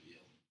Bradley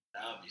Beal.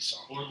 That would be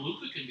something. Or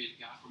Luka can be the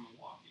guy from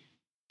Milwaukee.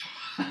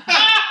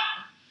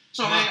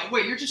 So, man,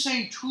 wait, you're just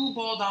saying 2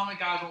 ball dominant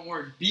guys won't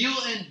work. Beal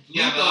and Luka.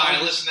 Yeah, but all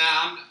right, listen.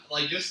 Now,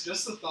 I'm just the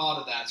thought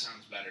of that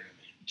sounds better to me.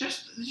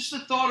 Just the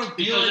thought of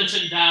Beal Because and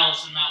it's in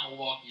Dallas and not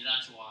Milwaukee,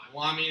 that's why.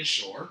 Well, I mean,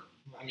 sure.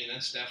 I mean,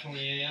 that's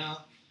definitely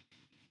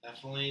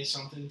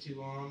something to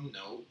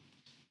note.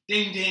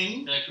 Ding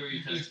ding. That who are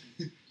you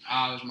texting?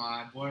 I was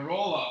my boy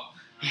Rolo.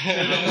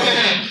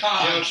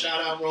 Yo, shout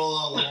out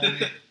Rolo,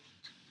 homie.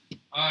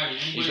 Alrighty, You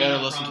anybody better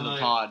else? listen to the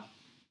Friday. pod.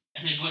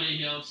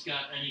 Anybody else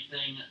got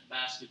anything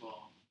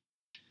basketball?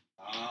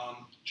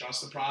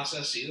 Trust the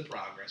process, see the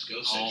progress. Go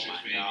Oh Sixers,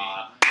 my baby.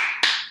 god.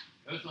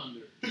 Go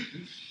Thunder.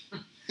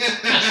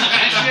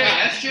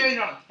 SJ's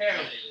on a tear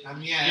lately. I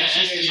mean, Yeah,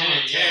 SGA's on a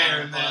SGA, tear,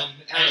 yeah, and then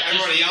but-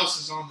 everybody else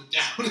is on the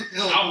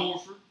downhill. Al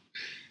Horford.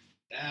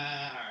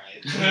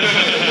 Alright.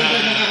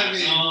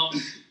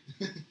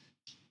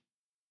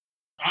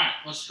 Alright,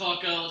 let's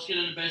talk. Let's get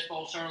into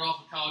baseball. We'll start it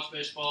off with college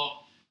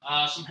baseball.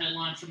 Some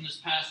headlines from this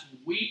past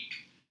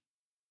week.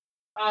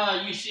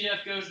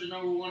 UCF goes to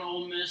number 1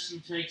 Ole Miss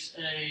and takes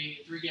a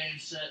 3-game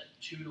set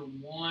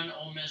 2-1.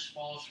 Ole Miss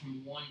falls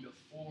from 1 to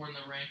 4 in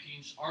the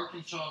rankings.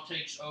 Arkansas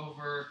takes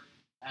over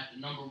at the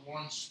number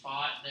 1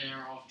 spot. They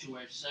are off to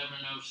a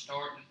 7-0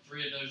 start, and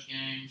 3 of those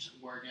games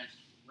were against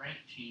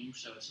ranked teams,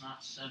 so it's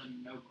not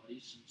 7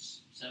 nobodies,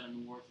 it's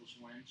 7 worthless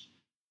wins.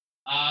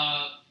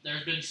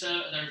 There's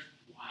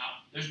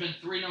been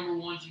 3 number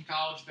 1s in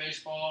college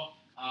baseball.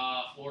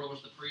 Florida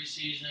was the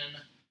preseason,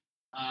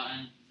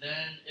 and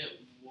then it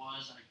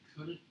was, I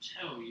couldn't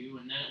tell you,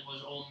 and then it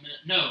was Ole Miss.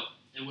 No,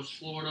 it was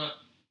Florida,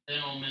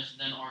 then Ole Miss,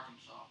 then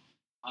Arkansas.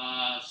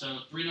 So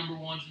 3 number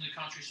 1s in the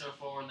country so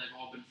far, and they've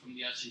all been from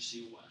the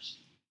SEC West.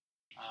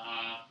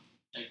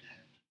 Take the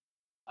head.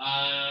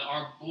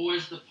 Our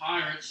boys, the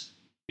Pirates,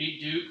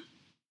 beat Duke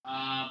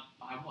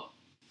by what?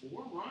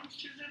 4 runs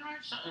Tuesday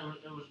night?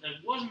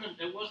 It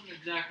wasn't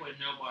exactly a I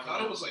nobody.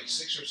 thought it was like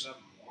 6 or 7-1.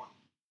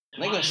 I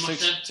think it was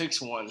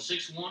 6-1.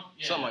 6-1?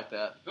 Yeah. Something like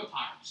that. Go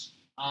Pirates.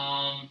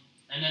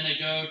 And then they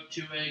go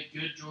to a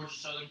good Georgia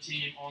Southern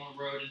team on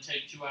the road and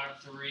take 2 out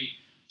of 3.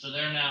 So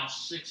they're now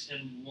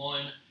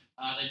 6-1.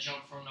 They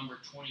jump from number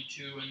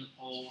 22 in the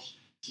polls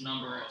to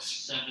number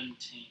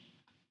 17.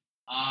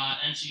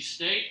 NC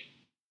State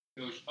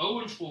goes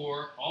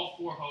 0-4, all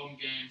 4 home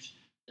games.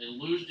 They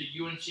lose to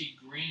UNC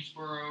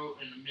Greensboro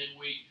in the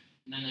midweek,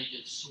 and then they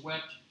get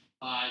swept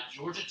by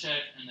Georgia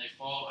Tech, and they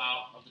fall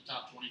out of the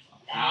top 25.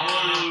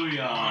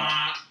 Hallelujah.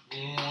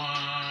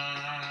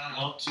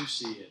 Love to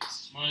see it.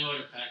 Money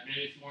later, Pack.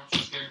 Maybe if you weren't so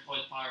scared to play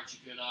the Pirates, you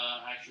could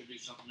actually do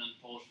something in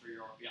the polls for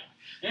your RPI.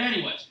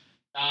 Anyways,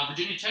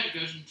 Virginia Tech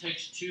goes and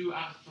takes 2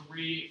 out of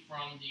 3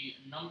 from the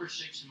number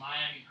 6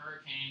 Miami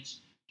Hurricanes,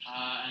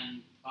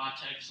 and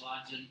Tech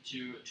slides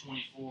into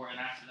 24, and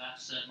after that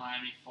set,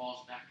 Miami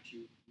falls back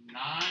to 9.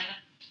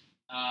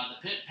 The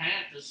Pitt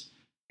Panthers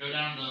go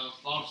down to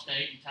Florida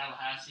State in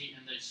Tallahassee,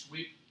 and they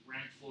sweep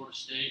ranked Florida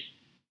State.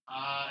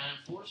 And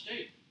Florida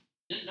State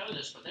didn't know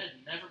this, but they had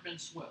never been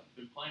swept.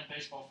 Been playing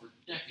baseball for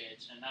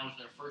decades, and that was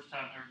their first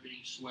time ever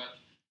being swept.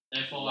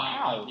 They fall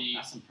out of the.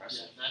 That's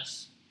impressive. Yeah,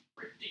 that's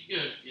pretty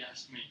good if you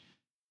ask me.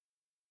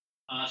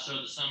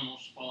 So the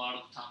Seminoles fall out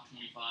of the top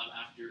 25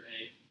 after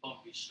a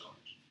bumpy start.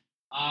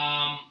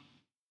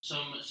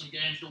 Some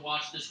games to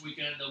watch this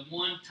weekend. The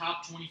one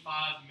top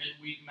 25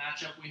 midweek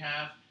matchup we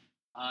have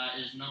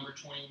is number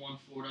 21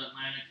 Florida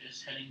Atlantic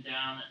is heading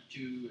down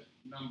to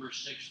number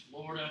 6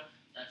 Florida.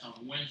 That's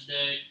on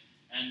Wednesday.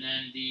 And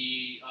then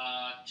the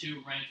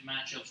 2 ranked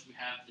matchups we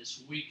have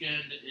this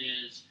weekend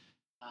is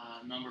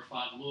number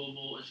 5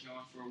 Louisville is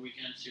going for a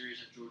weekend series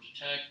at Georgia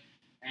Tech.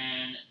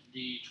 And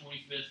the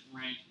 25th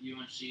ranked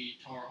UNC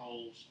Tar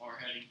Heels are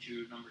heading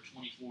to number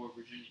 24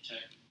 Virginia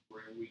Tech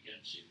for a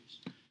weekend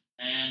series.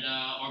 And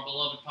our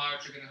beloved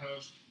Pirates are going to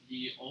host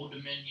the Old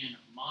Dominion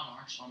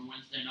Monarchs on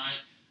Wednesday night,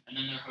 and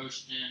then they're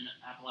hosting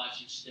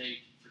Appalachian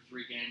State for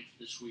 3 games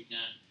this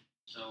weekend.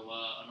 So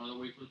another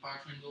week with the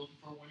Pirates going to be looking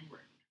for a winning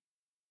record.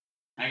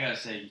 I gotta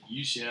say,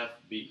 UCF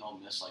beating Ole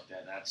Miss like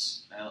that, that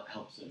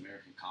helps the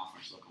American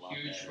Conference look a lot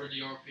Huge better. for the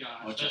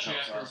RPI, Which especially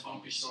helps after a us when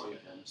bumpy we start.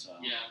 sweep them, so.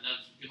 Yeah,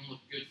 that's going to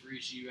look good for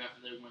ECU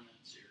after they win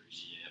that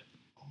series. Yep.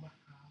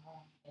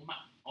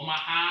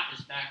 Omaha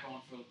is back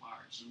on for the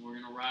Pirates, and we're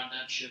going to ride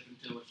that ship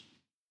until it's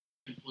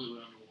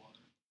completely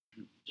underwater.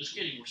 Just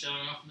kidding. We're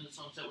sailing off into the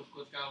sunset with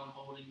Cliff Godwin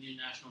holding the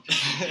national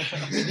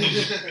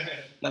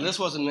championship. Now, this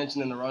wasn't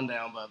mentioned in the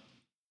rundown, but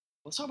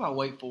let's talk about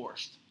Wake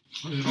Forest.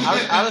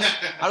 I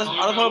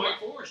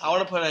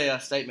want to put a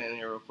statement in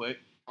here real quick.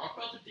 Talk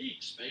about the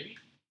Deeks, baby.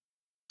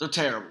 They're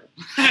terrible.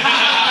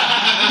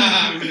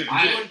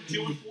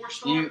 2-4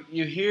 start.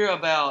 You hear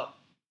about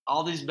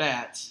all these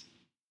bats.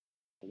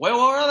 Where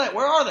are they?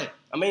 Where are they?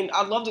 I mean,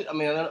 I'd love to. I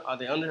mean, are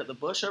they under the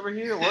bush over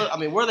here? Where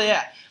are they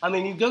at? I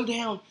mean, you go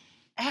down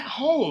at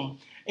home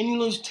and you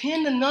lose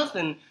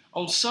 10-0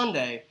 on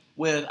Sunday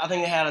with, I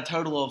think they had a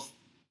total of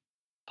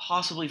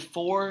possibly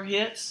 4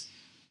 hits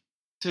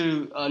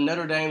to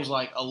Notre Dame's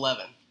like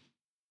 11.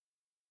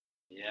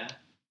 Yeah.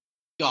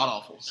 God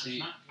awful.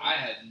 See, I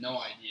had no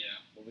idea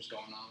what was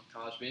going on with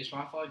college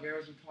baseball. I thought Gary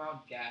was going to come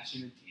out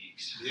gassing the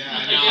Deeks. Yeah,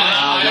 I know. Yeah,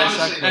 I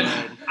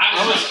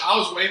yes, I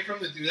was waiting for him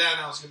to do that,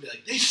 and I was going to be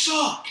like, they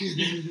suck.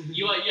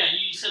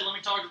 You said, let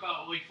me talk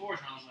about Wake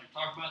Forest, and I was like,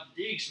 talk about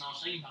the Deeks, and I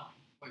was thinking about,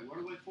 wait, what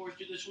did Wake Forest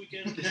do this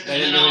weekend? And didn't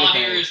then do all I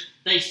anything. hear is,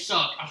 they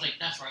suck. I was like,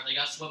 that's right, they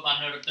got swept by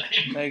Notre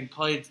Dame. They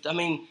played. I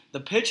mean, the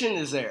pitching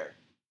is there.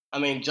 I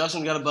mean,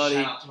 Justin's got a buddy.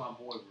 Shout out to my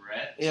boy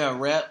Rhett. Yeah,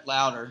 Rhett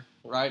Louder,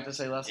 right? To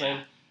say last Yeah.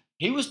 name.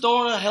 He was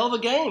throwing a hell of a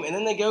game, and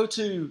then they go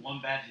to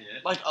One bad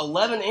hit. like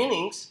 11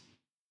 innings,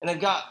 and they've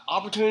got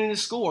opportunity to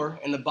score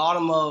in the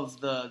bottom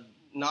of the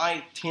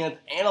 9th, 10th,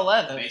 and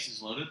 11th.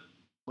 Bases loaded.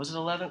 Was it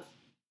 11th?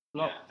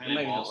 No, Yeah, I think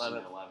maybe they lost 11th.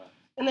 in 11.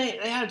 And they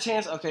had a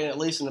chance, okay, at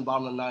least in the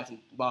bottom of the 9th and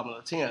bottom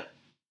of the 10th.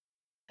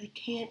 They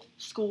can't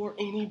score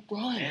any They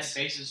had runs.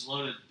 bases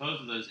loaded both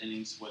of those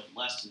innings with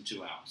less than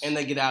 2 outs. And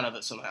they get out of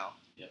it somehow.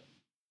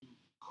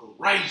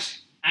 Crazy.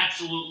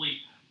 Absolutely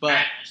But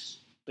madness.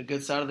 the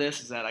good side of this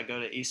is that I go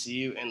to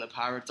ECU and the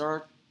Pirates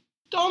are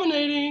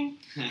dominating.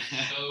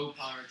 Go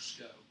Pirates,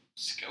 go.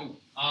 Let's go.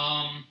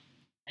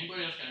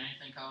 Anybody else got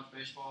anything college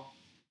baseball?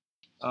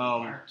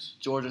 Pirates.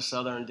 Georgia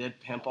Southern did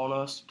pimp on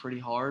us pretty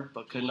hard,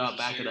 but could not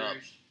back it up.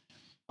 Series.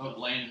 Oh,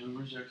 Blaine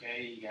Hoover's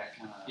okay. He got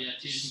kind of Yeah,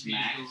 T's and P's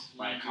smacked with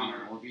by Blaine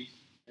Connor Hoover. Orby.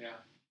 Yeah,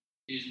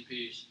 T's and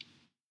P's.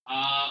 All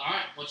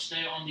right, let's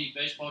stay on the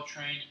baseball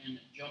train and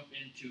jump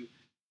into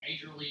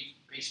Major League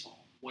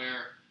Baseball,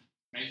 where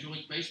Major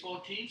League Baseball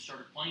teams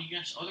started playing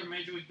against other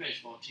Major League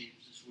Baseball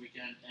teams this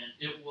weekend, and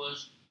it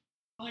was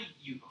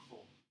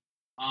beautiful.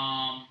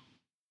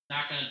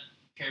 Not going to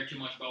care too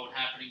much about what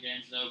happened in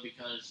games, though,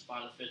 because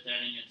by the 5th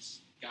inning, it's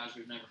guys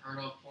we've never heard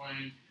of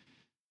playing.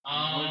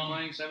 Only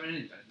playing 7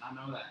 innings. I did not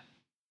know that.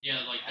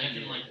 Yeah, like I they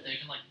didn't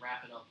can know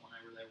wrap it up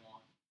whenever they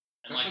want.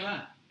 And Good like for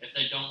them. if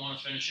they don't want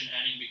to finish an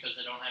inning because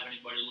they don't have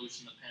anybody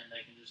loose in the pen,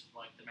 they can just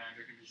like the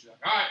manager can just be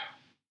like, all right,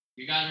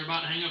 you guys are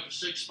about to hang up a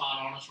 6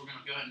 spot on us. We're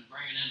gonna go ahead and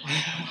bring it in. Like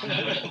that. We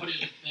don't have anybody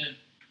in the pen.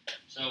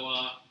 So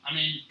I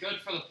mean, good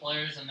for the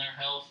players and their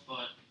health,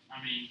 but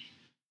I mean,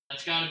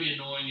 that's got to be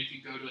annoying if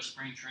you go to a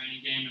spring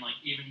training game and like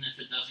even if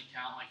it doesn't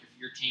count, like if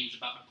your team's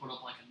about to put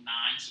up like a 9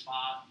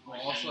 spot. Well,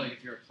 Like, also, and- like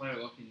if you're a player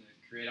looking to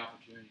create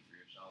opportunity for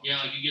yourself. yeah,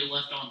 like you get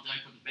left on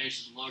deck with the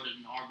bases loaded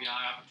and RBI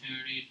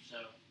opportunity, so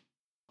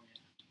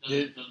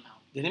doesn't help.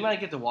 Did anybody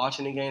get to watch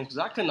any games? Because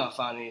I could not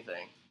find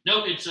anything.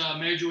 No, it's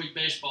Major League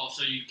Baseball,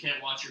 so you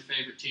can't watch your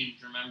favorite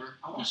teams. Remember?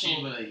 I watched a You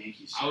see- little bit of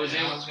Yankees. I was Yeah,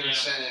 able I was to. gonna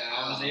say.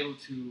 I was able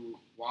to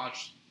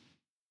watch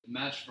the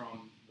match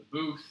from the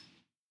booth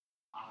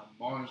on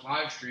Marlins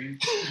live stream.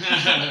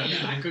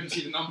 Yeah, I couldn't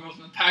see the numbers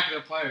on the back of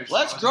the players. so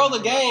Let's I was grow able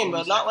the to watch game, 20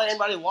 but not let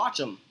seconds. anybody watch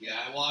them. Yeah,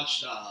 I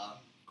watched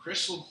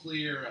crystal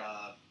clear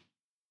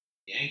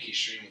Yankee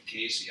stream with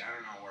Casey. I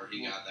don't know where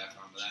he got that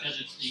from, but that Because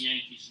it's the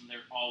Yankees, and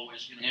they're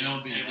always going to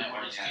MLB be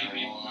everybody's network,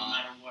 TV, yeah. no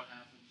matter what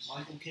happens.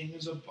 Michael King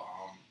is a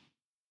bomb.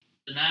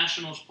 The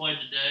Nationals played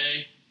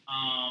today,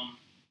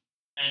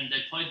 and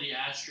they played the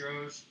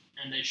Astros,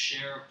 and they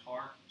share a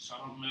park. So I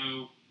don't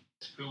know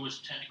who was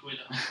technically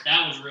the.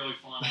 That was really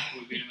fun after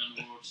we beat them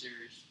in the World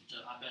Series.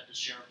 I bet to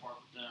share a park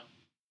with them,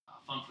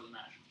 fun for the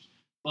Nationals.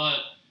 But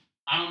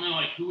I don't know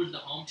like who was the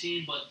home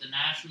team, but the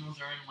Nationals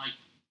are in like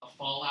a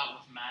fallout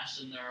with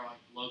Masson, their like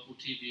local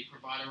TV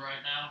provider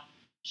right now.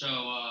 So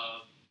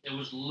it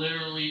was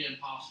literally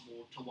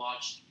impossible to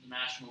watch the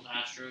Nationals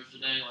Astros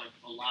today, like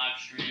a live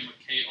stream,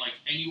 like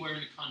anywhere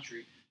in the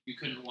country, you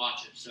couldn't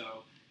watch it.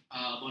 So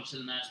a bunch of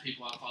the Nats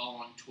people I follow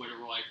on Twitter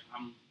were like,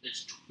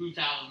 it's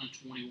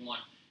 2021,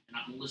 and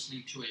I'm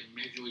listening to a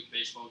Major League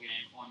Baseball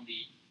game on the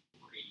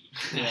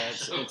radio. Yeah,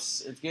 So,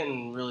 it's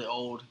getting really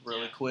old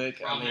really Yeah.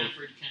 quick. I Rob mean,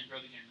 Manfred, you can't grow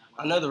the game that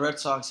way. I know the Red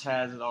Sox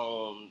has it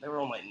on. They were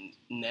on like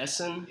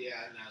Nesson, Yeah,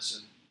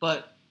 Nelson.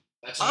 but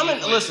That's I'm he in,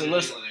 plays listen. in the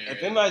Listen. England If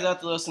area. anybody's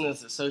out there listening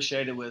that's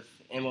associated with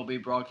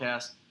MLB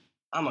broadcast,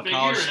 I'm a Figure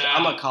college. it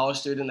I'm a out. college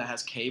student that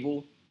has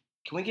cable.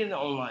 Can we get it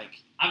on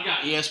like I've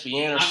got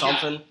ESPN or I've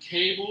something? got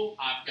cable.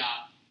 I've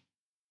got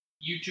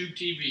YouTube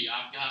TV.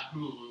 I've got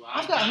Hulu.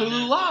 I've got Hulu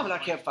Netflix. Live and I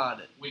Like, can't find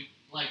it.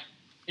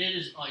 It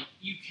is like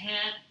you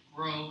can't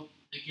grow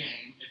the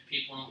game if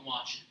people don't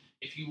watch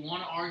it. If you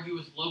want to argue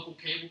with local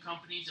cable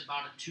companies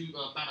about a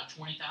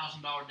 $20,000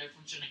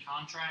 difference in a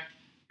contract,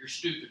 you're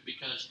stupid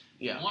because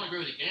if Yeah. you want to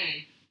grow the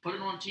game, put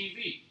it on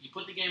TV. You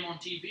put the game on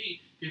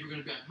TV, people are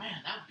going to be like,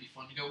 man, that would be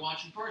fun to go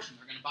watch in person.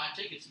 They're going to buy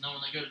tickets, and then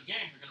when they go to the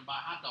game, they're going to buy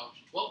hot dogs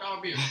and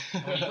 $12 beer.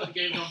 And when you put the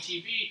games on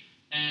TV,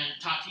 and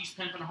Tatis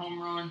pimping a home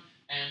run,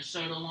 and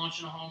Soto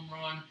launching a home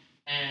run,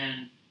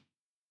 and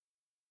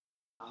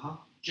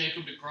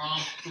Jacob DeGrom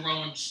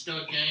throwing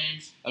stud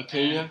games,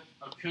 Acuna.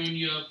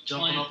 Acuna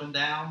Jumping playing, up and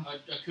down.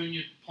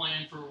 Acuna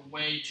playing for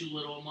way too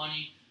little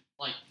money,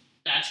 like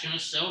that's gonna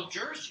sell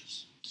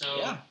jerseys. So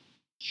Yeah.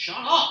 shut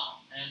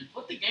up and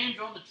put the games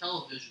on the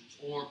televisions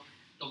or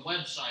the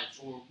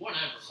websites or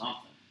whatever.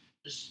 Something.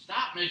 Just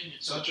stop making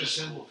it so Such a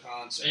difficult. simple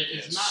concept.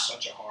 It's It's not-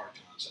 such a hard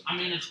concept. I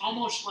mean, it's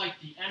almost like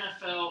the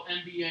NFL,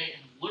 NBA,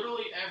 and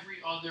literally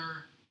every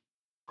other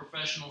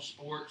professional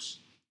sports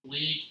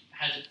league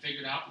has it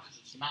figured out because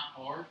it's not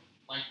hard.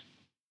 Like,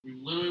 we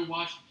literally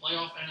watch the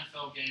playoff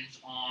NFL games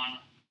on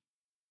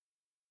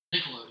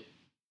Nickelodeon,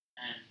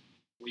 and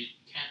we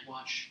can't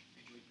watch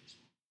Major League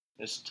Baseball.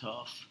 It's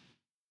tough.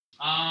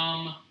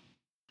 All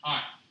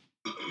right.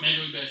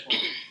 Major League Baseball.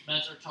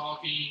 Mets are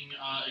talking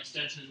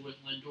extensions with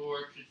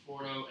Lindor,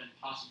 Conforto, and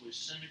possibly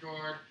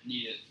Syndergaard.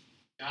 Need it.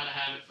 Gotta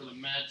have it for the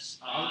Mets.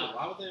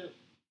 why would they?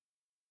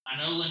 I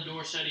know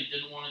Lindor said he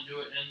didn't want to do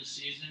it in the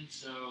season,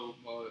 so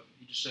Well,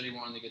 he just said he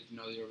wanted to get to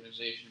know the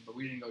organization, but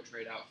we didn't go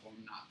trade out for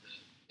him not to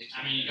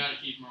I mean, you got to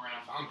keep him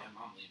around. If I'm him,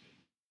 I'm leaving.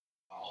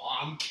 Oh,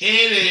 I'm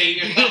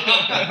kidding.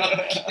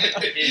 I'm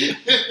kidding.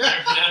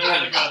 That's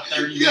gonna go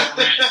 30-minute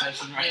rant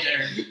session right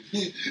there.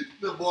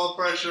 The blood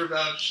pressure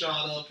about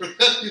shot up.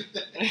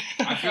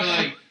 I feel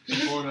like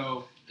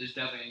Conforto is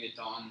definitely gonna get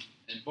done,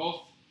 and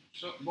both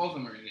of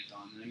them are gonna get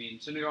done. I mean,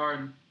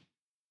 Syndergaard,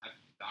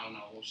 I don't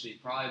know. We'll see.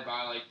 Probably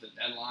by like the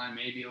deadline,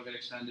 maybe he'll get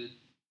extended.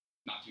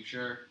 Not too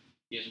sure.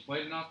 He hasn't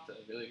played enough to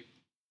really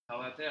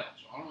tell that tale,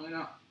 so I don't really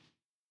know.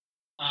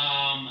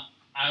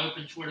 I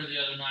opened Twitter the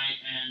other night,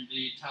 and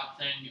the top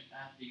thing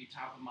at the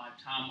top of my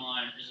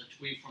timeline is a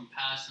tweet from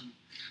Passon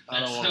I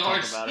don't want to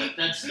talk about it.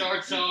 that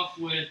starts off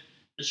with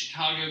the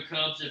Chicago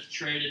Cubs have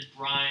traded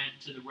Bryant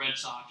to the Red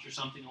Sox or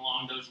something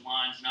along those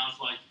lines, and I was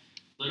like,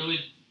 literally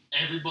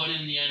everybody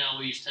in the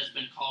NL East has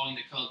been calling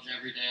the Cubs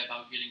every day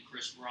about getting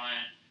Chris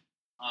Bryant,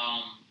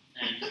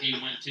 and he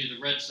went to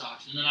the Red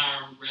Sox. And then I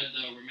read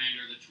the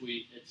remainder of the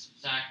tweet. It's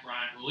Zach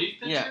Bryant,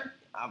 relief pitcher. Yeah.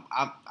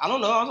 I don't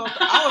know.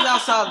 I was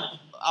outside.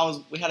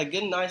 We had a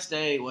good, nice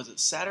day. Was it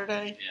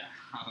Saturday? Yeah,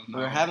 I don't We know.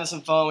 were having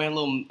some fun. We had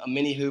a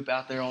mini hoop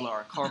out there on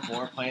our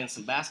carport playing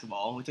some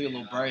basketball. We took a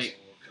little break.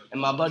 And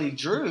my buddy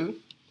Drew,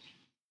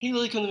 he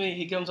really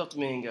he comes up to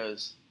me and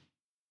goes,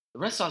 "The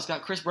Red Sox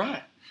got Chris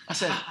Bryant." I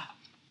said,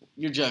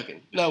 "You're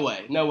joking. No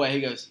way. No way."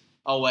 He goes,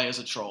 "Oh, wait, it's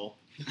a troll."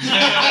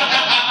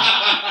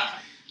 I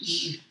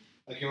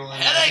can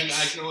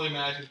only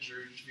imagine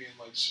Drew just being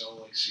like so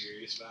like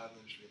serious about it and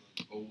then just being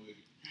like, "Oh wait."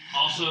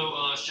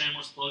 Also,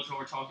 shameless plug, so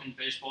we're talking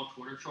baseball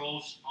Twitter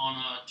trolls. On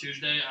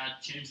Tuesday, I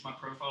changed my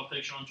profile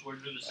picture on Twitter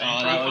to the same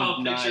Oh, that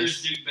profile was picture nice.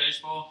 as Duke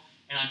Baseball,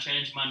 and I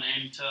changed my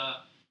name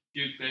to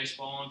Duke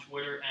Baseball on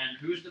Twitter. And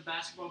who's the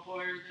basketball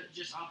player that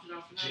just opted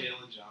out for that?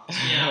 Jalen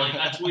Johnson. Yeah, like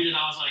I tweeted,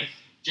 I was like,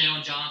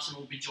 Jalen Johnson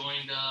will be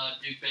joining the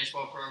Duke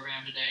Baseball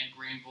program today in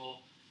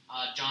Greenville.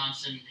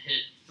 Johnson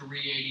hit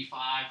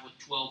 385 with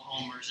 12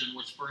 homers and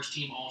was first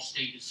team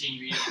All-State his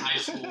senior year of high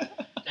school.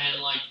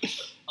 And like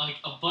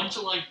a bunch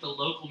of like the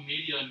local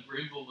media in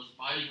Greenville was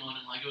biting on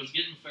it. Like it was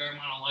getting a fair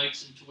amount of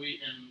likes and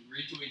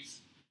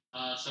retweets.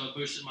 So it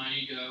boosted my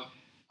ego.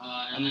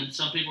 And then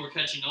some people were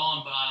catching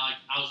on, but I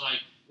was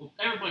like, well,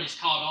 everybody's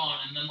caught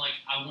on. And then like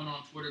I went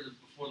on Twitter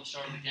before the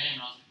start of the game,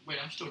 and I was like,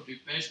 wait, I'm still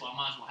Duke Baseball. I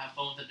might as well have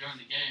fun with it during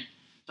the game.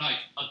 So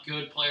like a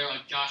good player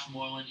like Josh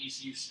Moylan,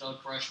 ECU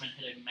stud freshman,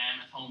 hit a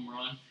mammoth home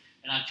run.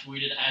 And I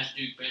tweeted as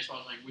Duke Baseball, I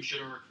was like, we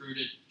should have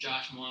recruited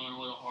Josh Moylan a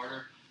little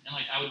harder. And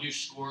like I would do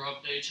score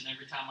updates, and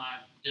every time I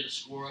did a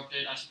score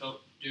update, I spelled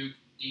Duke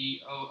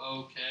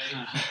DOOK.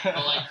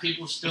 But like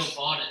people still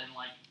bought it, and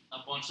like a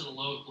bunch of the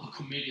local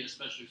media,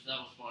 especially, so that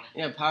was funny.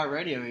 Yeah, Pirate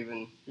Radio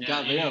even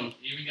got them.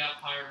 Even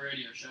got Pirate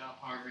Radio. Shout out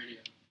Pirate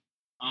Radio.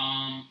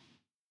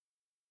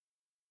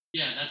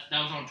 Yeah,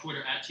 that was on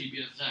Twitter at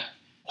TBFZach.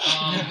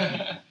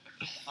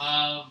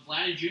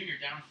 Vladdy Jr.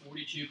 down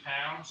 42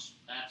 pounds.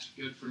 That's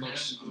good for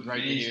Looks him.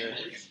 great to hear.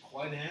 Looking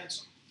quite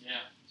handsome.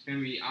 Yeah. It's gonna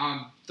be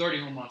 30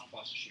 home runs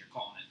plus this year.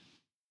 Calling it.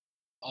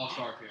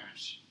 All-star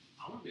appearance.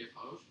 I wouldn't be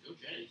opposed. Go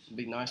Jays. It'd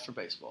be nice for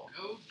baseball.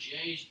 Go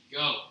Jays,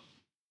 go.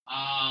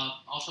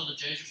 Also, the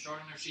Jays are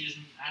starting their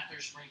season at their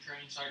spring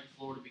training site in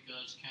Florida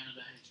because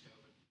Canada hates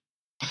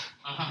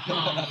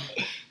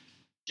COVID.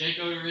 Jake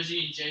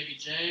Odorizzi and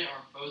JBJ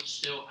are both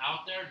still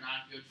out there.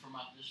 Not good for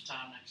this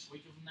time next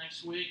week,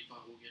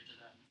 but we'll get to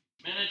that in a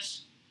few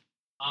minutes.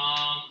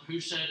 Who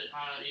said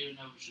even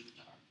though we should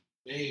retire?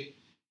 Me.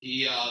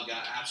 He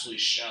got absolutely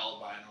shelled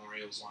by an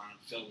Orioles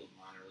lineup filled with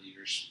minor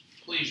leaguers.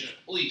 Please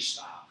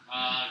stop.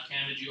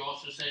 Cam, did you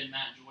also say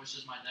Matt Joyce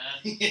is my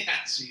dad?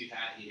 Yeah, so he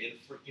hit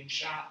a freaking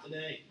shot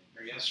today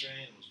or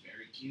yesterday and it was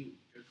very cute.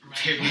 Good for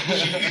Matt.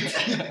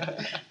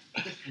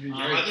 It'd be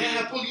My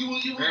dad, Boogie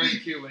Woogie very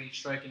Woogie. cute when he's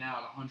striking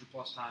out 100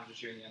 plus times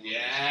this year in the MLS.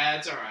 Yeah,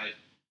 it's all right.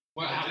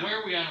 Where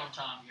are we at on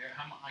time here?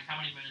 How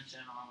many minutes in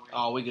are we?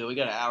 Oh, we good. We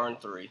got an hour and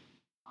 3.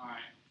 All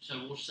right,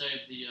 so we'll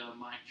save the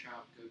Mike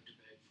Trout goat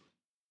debate for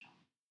time.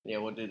 Yeah,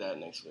 we'll do that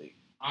next week.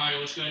 All right,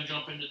 let's go ahead and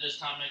jump into this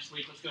time next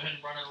week. Let's go ahead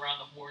and run it around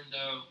the horn,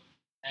 though,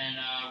 and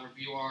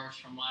review ours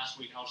from last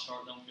week. I'll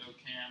start, then we'll go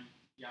Cam,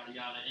 yada,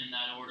 yada, in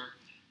that order.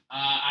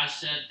 I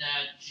said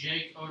that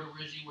Jake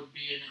Odorizzi would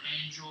be an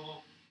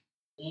Angel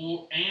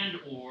or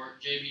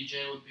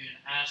JBJ would be an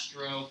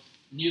Astro.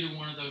 Neither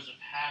one of those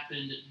have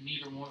happened.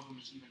 Neither one of them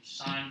is even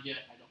signed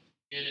yet. I don't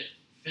get it.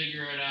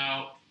 Figure it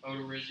out.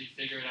 Odorizzi,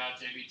 figure it out.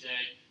 JBJ,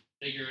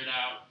 figure it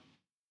out.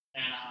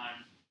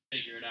 Anaheim,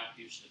 figure it out.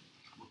 Houston.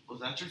 Was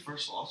that your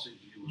first loss, or did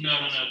you?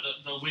 No.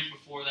 The week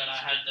before that, I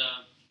had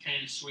the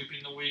Canes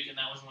sweeping the week, and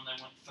that was when they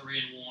went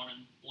 3-1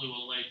 and blew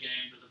a late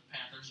game to the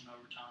Panthers in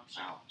overtime.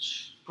 So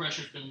Ouch.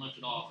 pressure's been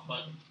lifted off,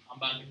 but I'm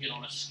about to get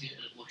on a skid.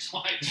 It looks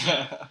like.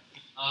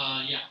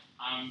 Yeah,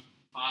 I'm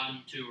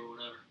 5-2 or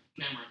whatever.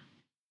 Cameron.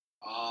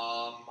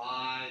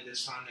 My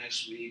this time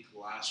next week,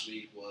 last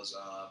week was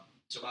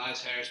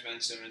Tobias Harris, Ben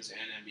Simmons,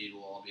 and Embiid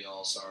will all be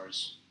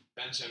all-stars.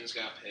 Ben Simmons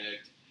got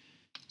picked.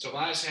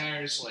 Tobias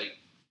Harris,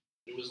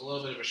 it was a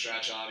little bit of a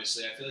stretch,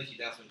 obviously. I feel like he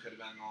definitely could have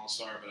been an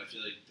all-star, but I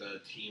feel like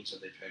the teams that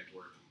they picked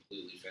were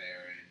completely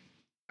fair, and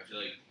I feel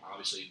like,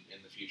 obviously,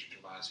 in the future,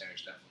 Tobias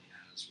Harris definitely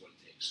has what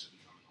it takes to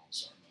become an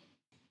all-star. But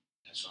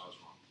So I was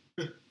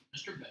wrong.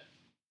 Mr. Beck.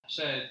 I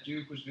said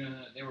Duke was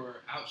gonna. They were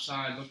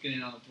outside looking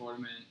in on the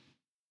tournament.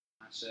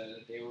 I said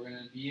that they were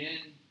gonna be in,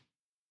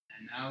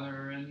 and now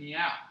they're in the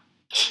out.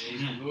 They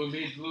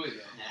beat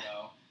Louisville.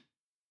 So,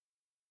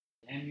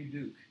 damn you,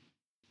 Duke.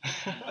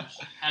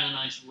 Had a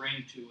nice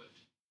ring to it.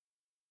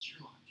 It's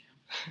your line,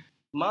 Jim.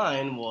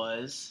 Mine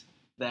was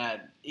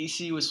that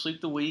ECU would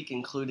sweep the week,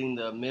 including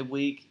the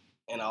midweek,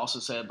 and I also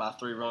said by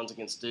 3 runs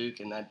against Duke,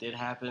 and that did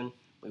happen.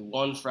 We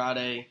won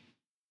Friday,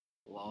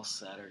 lost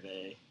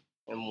Saturday,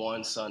 and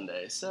won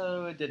Sunday,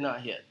 so it did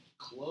not hit.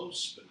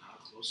 Close, but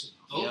not close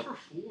enough. Yep. Over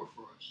 4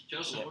 for us.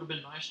 Joseph, Yep. would have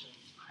been nice to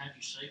have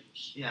you save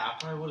us. Yeah, I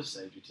probably would have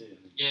saved you too.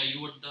 Yeah,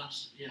 you would have done.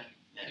 Yeah,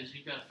 Yeah. because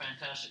you've got a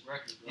fantastic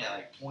record. Right? Yeah,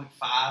 like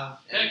 0.5.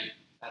 Heck,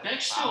 and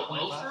Beck's still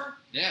 5.5. over.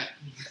 Yeah.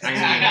 I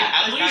got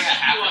At at least least I got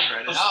half the like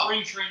credit. a No.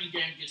 spring training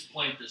game gets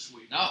played this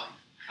week. No.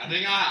 I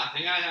think I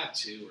have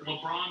 2.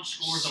 LeBron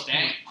scores a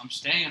Staying, point.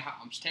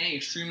 I'm staying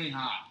extremely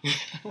hot.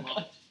 Love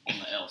it. On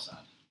the L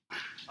side.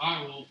 All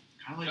right, well.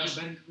 Kind of like Just-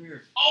 your betting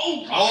career.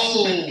 Oh,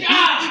 Oh.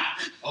 God!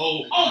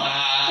 Oh,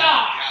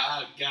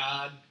 my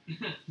God.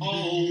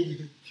 Oh.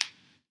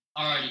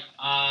 Alrighty.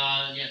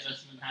 Yeah,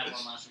 Justin didn't have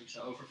one last week,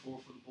 so 0 for 4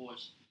 for the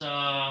boys.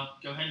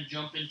 Go ahead and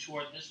jump into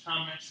our this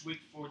time next week.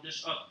 For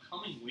this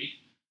upcoming week,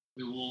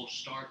 we will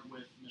start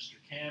with Mr.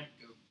 Cam,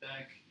 go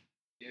back,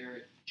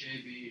 Garrett,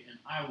 JB, and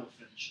I will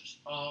finish us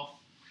off.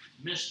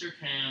 Mr.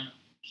 Cam,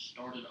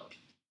 start it up.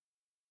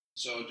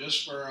 So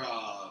just for,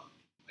 I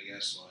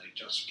guess, like,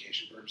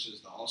 justification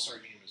purposes, the All-Star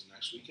game is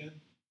next weekend?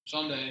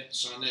 Sunday.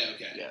 Sunday,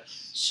 okay.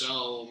 Yes.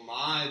 So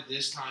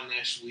this time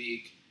next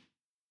week,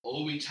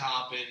 Obi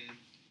Toppin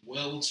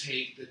will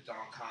take the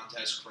dunk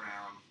contest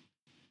crown.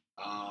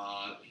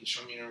 He's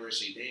from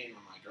University of Dayton,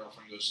 where my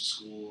girlfriend goes to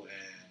school,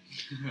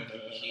 and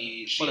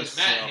she What a has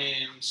met sell.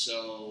 him,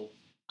 so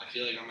I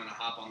feel like I'm going to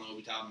hop on the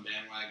Obi Toppin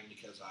bandwagon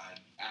because I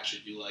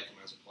actually do like him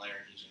as a player,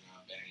 and he's going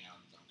to bang out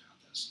the dunk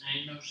contest.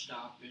 Ain't no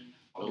stopping.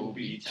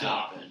 Obi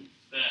Toppin.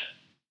 Bet.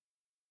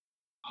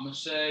 I'm going to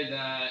say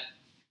that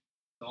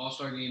the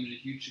All-Star game is a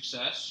huge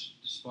success,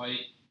 despite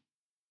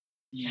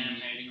the Cam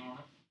hating on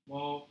it.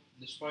 well,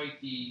 despite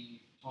the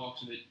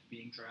talks of it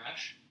being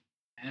trash.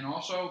 And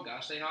also,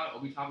 gotta stay hot.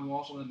 Obi Toppin will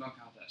also win the dunk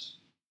contest.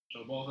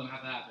 So both of them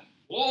have to happen.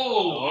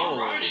 Whoa, Oh.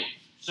 alrighty.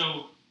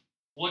 So,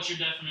 what's your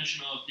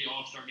definition of the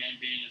All-Star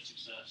game being a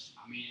success?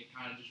 I mean, it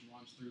kind of just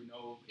runs through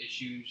no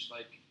issues.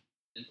 Like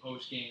in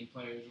post-game,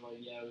 players are like,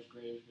 "Yeah, it was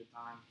great. It was a good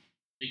time."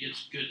 It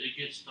gets good. It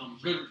gets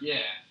thumbs Good, up.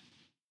 yeah.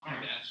 I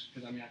Alright. guess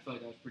because I mean, I feel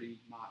like that was pretty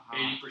not hot.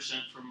 80%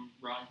 from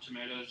Rotten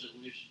Tomatoes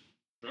at least.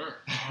 Sure.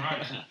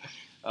 Alright.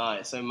 All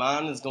right, so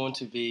mine is going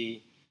to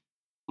be,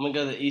 I'm going to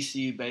go the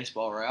ECU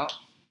baseball route.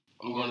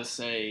 I'm going to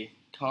say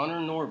Connor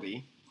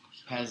Norby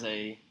has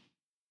a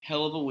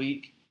hell of a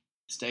week,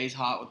 stays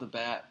hot with the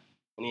bat,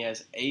 and he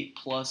has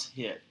 8+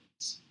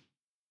 hits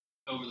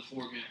Over the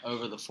 4 games.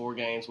 over the 4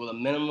 games with a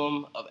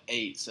minimum of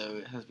 8, so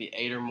it has to be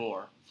 8 or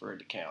more for it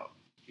to count.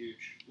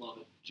 Huge. Love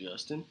it.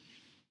 Justin?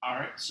 All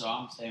right, so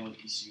I'm staying with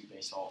ECU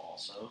baseball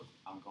also.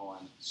 I'm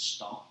going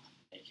Stomp,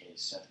 a.k.a.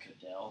 Seth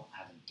Cadell,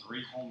 having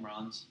 3 home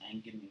runs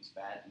and getting his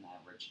batting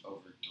average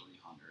over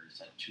 300.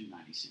 It's at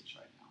 296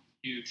 right now.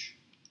 Huge.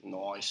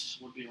 Nice.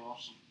 Would be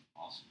awesome.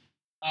 Awesome.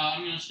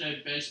 I'm going to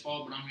stay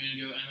baseball, but I'm going to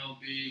go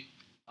MLB.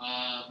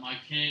 My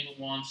king,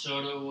 Juan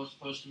Soto, was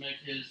supposed to make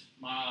his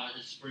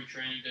spring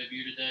training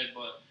debut today,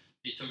 but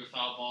he took a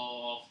foul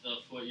ball off the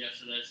foot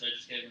yesterday, so they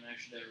just gave him an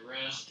extra day of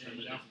rest. Turn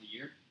it down for the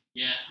year.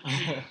 Yeah,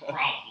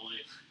 probably.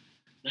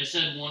 They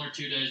said 1 or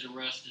 2 days of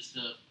rest just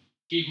to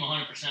keep him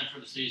 100% for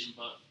the season,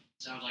 but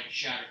sounds like a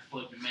shattered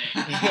foot to me.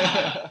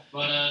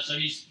 But so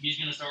he's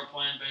going to start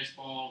playing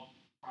baseball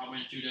probably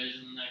in 2 days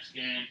in the next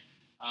game.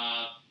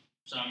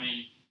 So I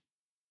mean,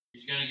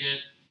 he's going to get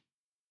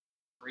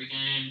 3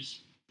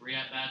 games, 3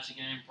 at bats a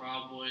game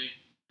probably,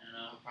 and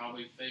he'll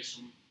probably face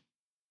some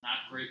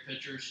not great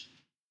pitchers.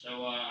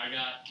 So I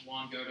got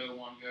Juan Godo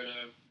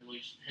at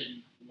least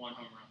hitting 1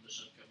 home run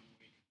this upcoming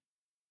week.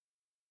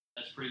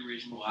 That's pretty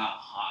reasonable. Wow,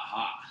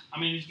 hot. I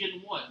mean, he's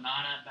getting what, 9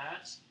 at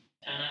bats,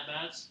 10 at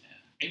bats?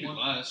 Maybe One-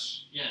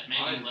 less. Yeah,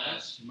 maybe Probably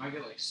less. He might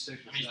get like 6 or I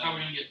mean, 7. he's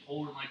probably gonna get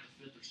pulled in like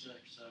the 5th or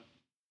 6th. So,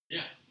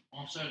 yeah,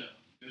 on Soto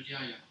goes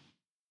Yaya.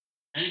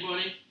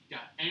 Anybody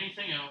got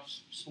anything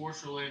else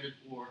sports related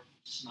or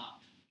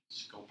snot?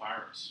 Let's go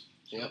Pirates.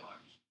 Yep.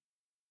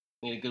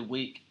 Need a good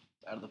week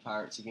out of the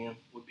Pirates again.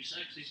 Would be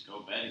sexy. Let's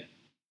go Betty.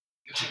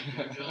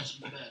 Go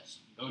Justin the best.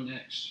 Go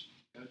Knicks.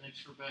 Go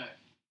next for back.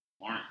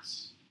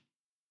 Lawrence.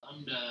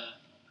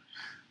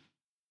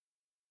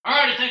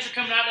 Alrighty, thanks for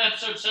coming out to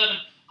episode 7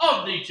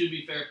 of the To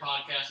Be Fair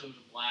podcast. It was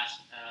a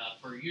blast,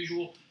 per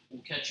usual.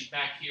 We'll catch you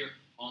back here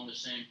on the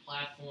same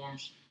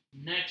platforms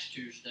next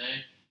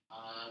Tuesday.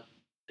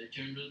 Stay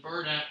tuned to the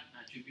Bird app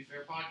at To Be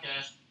Fair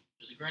podcast,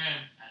 to the gram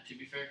at To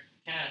Be Fair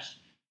cast.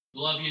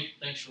 We love you.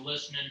 Thanks for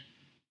listening.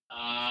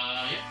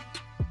 Yeah.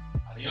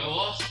 Go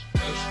us.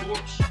 Go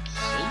sports. See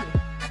ya.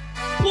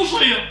 We'll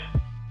see you.